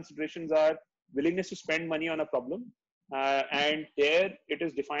considerations are willingness to spend money on a problem, and there it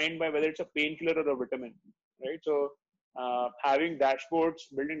is defined by whether it's a painkiller or a vitamin, right? So having dashboards,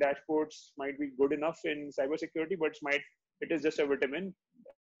 building dashboards might be good enough in cybersecurity, but it is just a vitamin.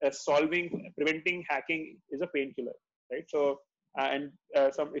 Preventing hacking is a painkiller, right? So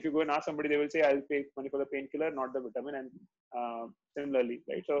if you go and ask somebody, they will say, I'll pay money for the painkiller, not the vitamin, and similarly,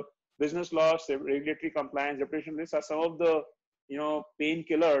 right? So business loss, regulatory compliance, reputation risks are some of the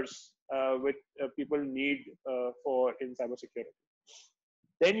painkillers which people need for in cybersecurity.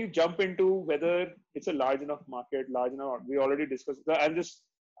 Then you jump into whether it's a large enough market, large enough. We already discussed. And just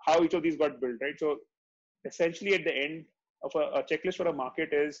how each of these got built, right? So essentially, at the end of a checklist for a market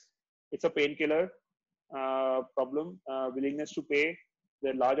is it's a painkiller problem, willingness to pay,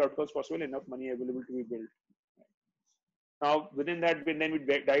 the large outcomes possible, enough money available to be built. Now, within that, then we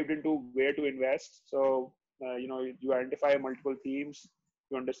dived into where to invest. So, you identify multiple themes,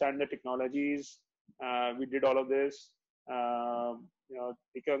 you understand the technologies. We did all of this,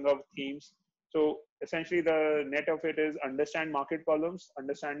 picking of themes. So, essentially, the net of it is understand market problems,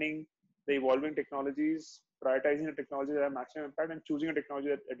 understanding the evolving technologies, prioritizing the technology that have maximum impact, and choosing a technology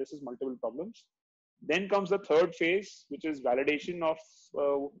that addresses multiple problems. Then comes the third phase, which is validation of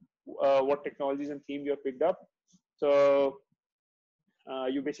what technologies and themes you have picked up. So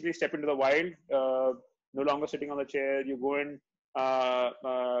you basically step into the wild, no longer sitting on the chair. You go and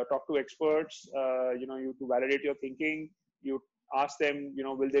talk to experts, you to validate your thinking. You ask them,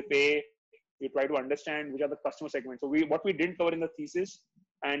 will they pay? You try to understand which are the customer segments. So what we didn't cover in the thesis,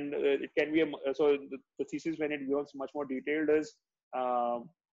 and it can be so the thesis, when it becomes much more detailed, is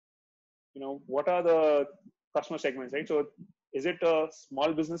what are the customer segments, right? So is it a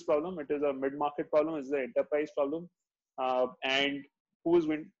small business problem? It is a mid-market problem? Is it an enterprise problem? And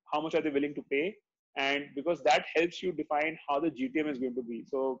how much are they willing to pay? And because that helps you define how the GTM is going to be.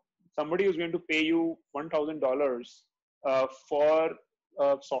 So somebody who's going to pay you $1,000 for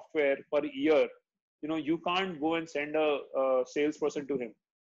software per year, you can't go and send a salesperson to him.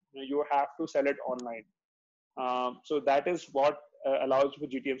 You have to sell it online. So that is what allows for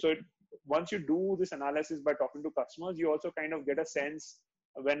GTM. So once you do this analysis by talking to customers, you also kind of get a sense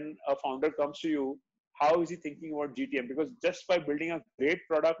when a founder comes to you, how is he thinking about GTM? Because just by building a great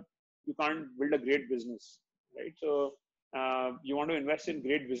product, you can't build a great business, right? So you want to invest in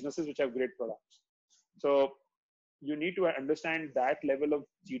great businesses which have great products. So you need to understand that level of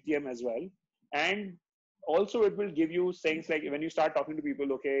GTM as well. And also it will give you things like when you start talking to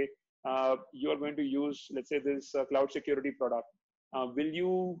people, okay, you are going to use, let's say, this cloud security product. Will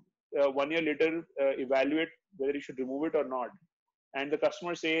you 1 year later evaluate whether you should remove it or not? And the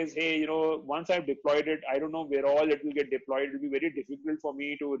customer says, hey, once I've deployed it, I don't know where all it will get deployed. It will be very difficult for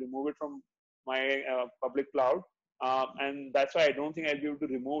me to remove it from my public cloud. And that's why I don't think I'll be able to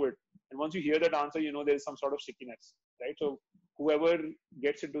remove it. And once you hear that answer, there's some sort of stickiness, right? So whoever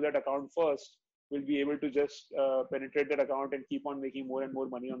gets into that account first will be able to just penetrate that account and keep on making more and more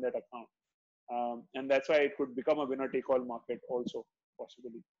money on that account. And that's why it could become a winner-take-all market also,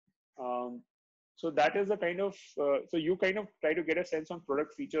 possibly. So that is the kind of, so you kind of try to get a sense on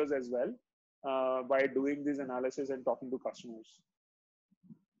product features as well by doing this analysis and talking to customers.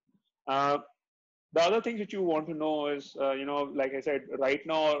 The other things that you want to know is, like I said, right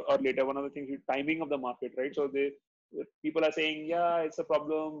now or later, one of the things is timing of the market, right? So people are saying, yeah, it's a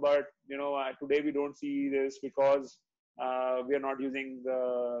problem, but today we don't see this because we are not using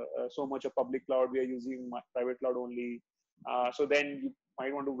so much of public cloud. We are using private cloud only. So then you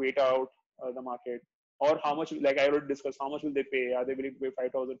might want to wait out the market, or how much, like I already discussed, how much will they pay? Are they willing to pay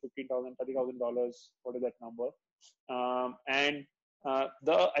 $5,000, $15,000, $30,000? What is that number? I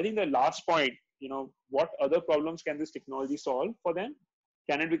think the last point, what other problems can this technology solve for them?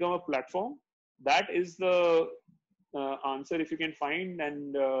 Can it become a platform? That is the answer if you can find,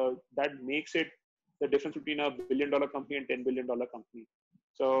 and that makes it the difference between a $1 billion company and $10 billion company.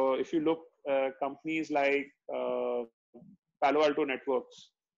 So if you look, companies like Palo Alto Networks,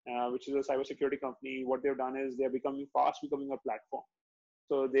 which is a cybersecurity company, what they've done is they're becoming a platform.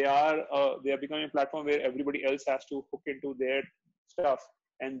 So they are becoming a platform where everybody else has to hook into their stuff,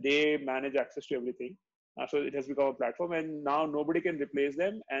 and they manage access to everything. So it has become a platform, and now nobody can replace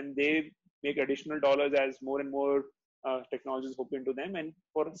them, and they make additional dollars as more and more technologies hook into them. And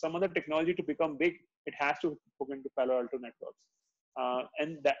for some other technology to become big, it has to hook into Palo Alto Networks.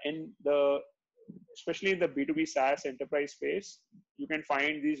 Especially in the B2B SaaS enterprise space, you can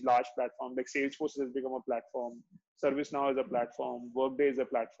find these large platforms like Salesforce has become a platform, ServiceNow is a platform, Workday is a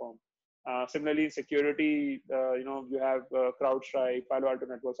platform. Similarly, in security, you have CrowdStrike, Palo Alto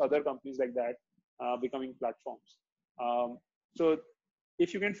Networks, other companies like that becoming platforms. So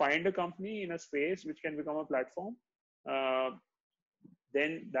if you can find a company in a space which can become a platform,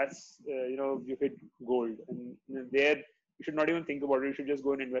 then that's, you hit gold. And there, you should not even think about it. You should just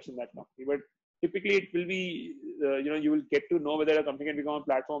go and invest in that company. But typically, it will be, you will get to know whether a company can become a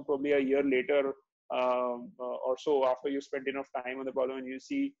platform probably a year later or so, after you spend enough time on the problem and you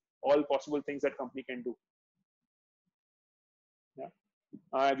see all possible things that company can do. Yeah,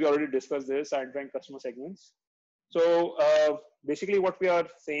 we already discussed this, identifying customer segments. So basically, what we are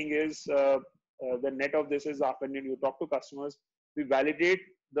saying is the net of this is when you talk to customers, we validate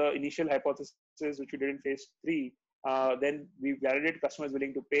the initial hypothesis which we did in phase 3. Then we validate customers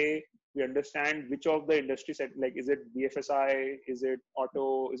willing to pay. We understand which of the industry set, like is it BFSI, is it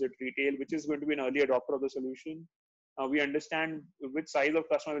auto, is it retail, which is going to be an early adopter of the solution. We understand which size of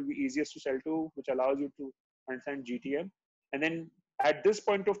customer will be easiest to sell to, which allows you to understand GTM. And then at this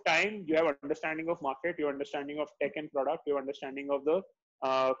point of time, you have understanding of market, your understanding of tech and product, your understanding of the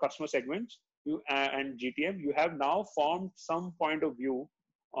customer segments, and GTM. You have now formed some point of view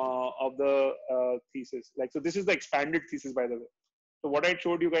of the thesis. So this is the expanded thesis, by the way. So what I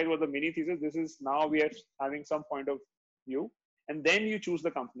showed you guys was the mini thesis. This is now we are having some point of view, and then you choose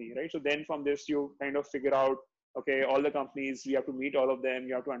the company, right? So then from this, you kind of figure out, okay, all the companies, you have to meet all of them.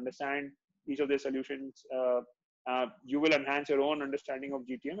 You have to understand each of their solutions. You will enhance your own understanding of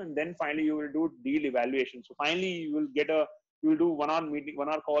GTM, and then finally you will do deal evaluation. So finally you will do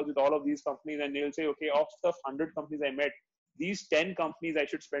one-hour calls with all of these companies, and you'll say, okay, of the 100 companies I met, these 10 companies I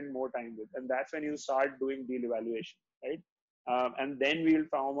should spend more time with. And that's when you start doing deal evaluation, right? And then we will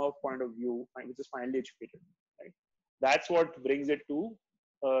form a point of view, which is finally educated, right? That's what brings it to,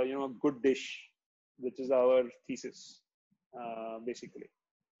 a good dish, which is our thesis, basically.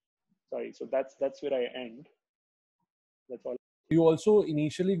 Sorry, so that's where I end. That's all. You also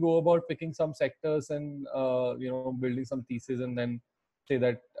initially go about picking some sectors and, building some thesis, and then say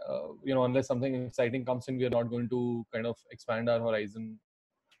that, unless something exciting comes in, we are not going to kind of expand our horizon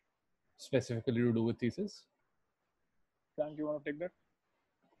specifically to do with thesis. Prayank, you want to take that?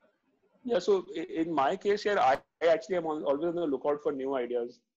 Yeah, so in my case here, I actually am always on the lookout for new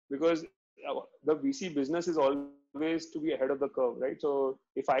ideas, because the VC business is always to be ahead of the curve, right? So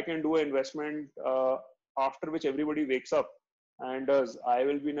if I can do an investment after which everybody wakes up and does, I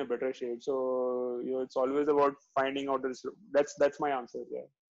will be in a better shape. So it's always about finding out this. That's my answer. Yeah.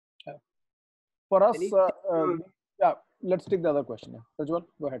 For us, Yeah, let's take the other question. Rajwal,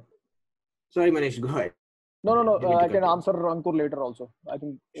 go ahead. Sorry, Manish, go ahead. No. I can answer Ankur later also. I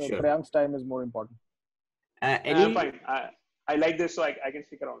think Sure. Prayank's time is more important. I'm fine. I like this, so I can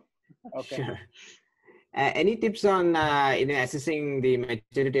stick around. Okay. Sure. Any tips on assessing the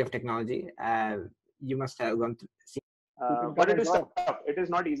maturity of technology? You must have gone through. But it is tough. It is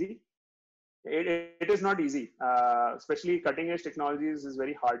not easy. It is not easy. Especially cutting edge technologies is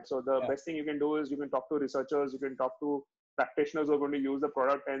very hard. So the best thing you can do is you can talk to researchers, you can talk to practitioners who are going to use the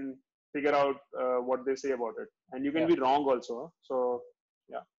product and figure out what they say about it. And you can be wrong also. So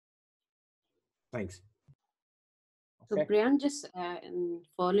yeah. Thanks. So Priyank, just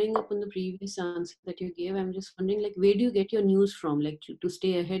following up on the previous answer that you gave, I'm just wondering, like, where do you get your news from? Like, to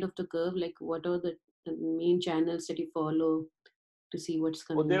stay ahead of the curve, like, what are the main channels that you follow to see what's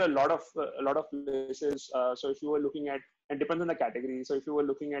coming? There are a lot of places. So if you were looking at, and depends on the category. So if you were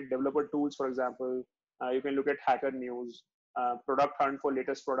looking at developer tools, for example, you can look at Hacker News, Product Hunt for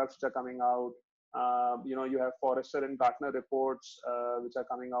latest products which are coming out. You have Forrester and Gartner reports which are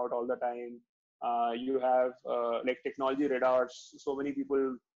coming out all the time. You have like technology radars. So many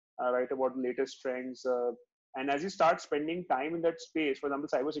people write about the latest trends. And as you start spending time in that space, for example,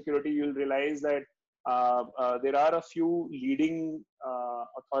 cybersecurity, you'll realize that there are a few leading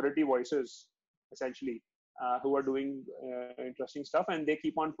authority voices, essentially, who are doing interesting stuff, and they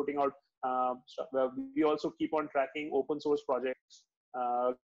keep on putting out stuff. We also keep on tracking open source projects,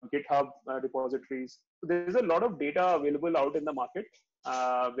 GitHub repositories. So there's a lot of data available out in the market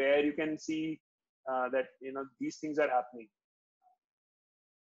where you can see that these things are happening.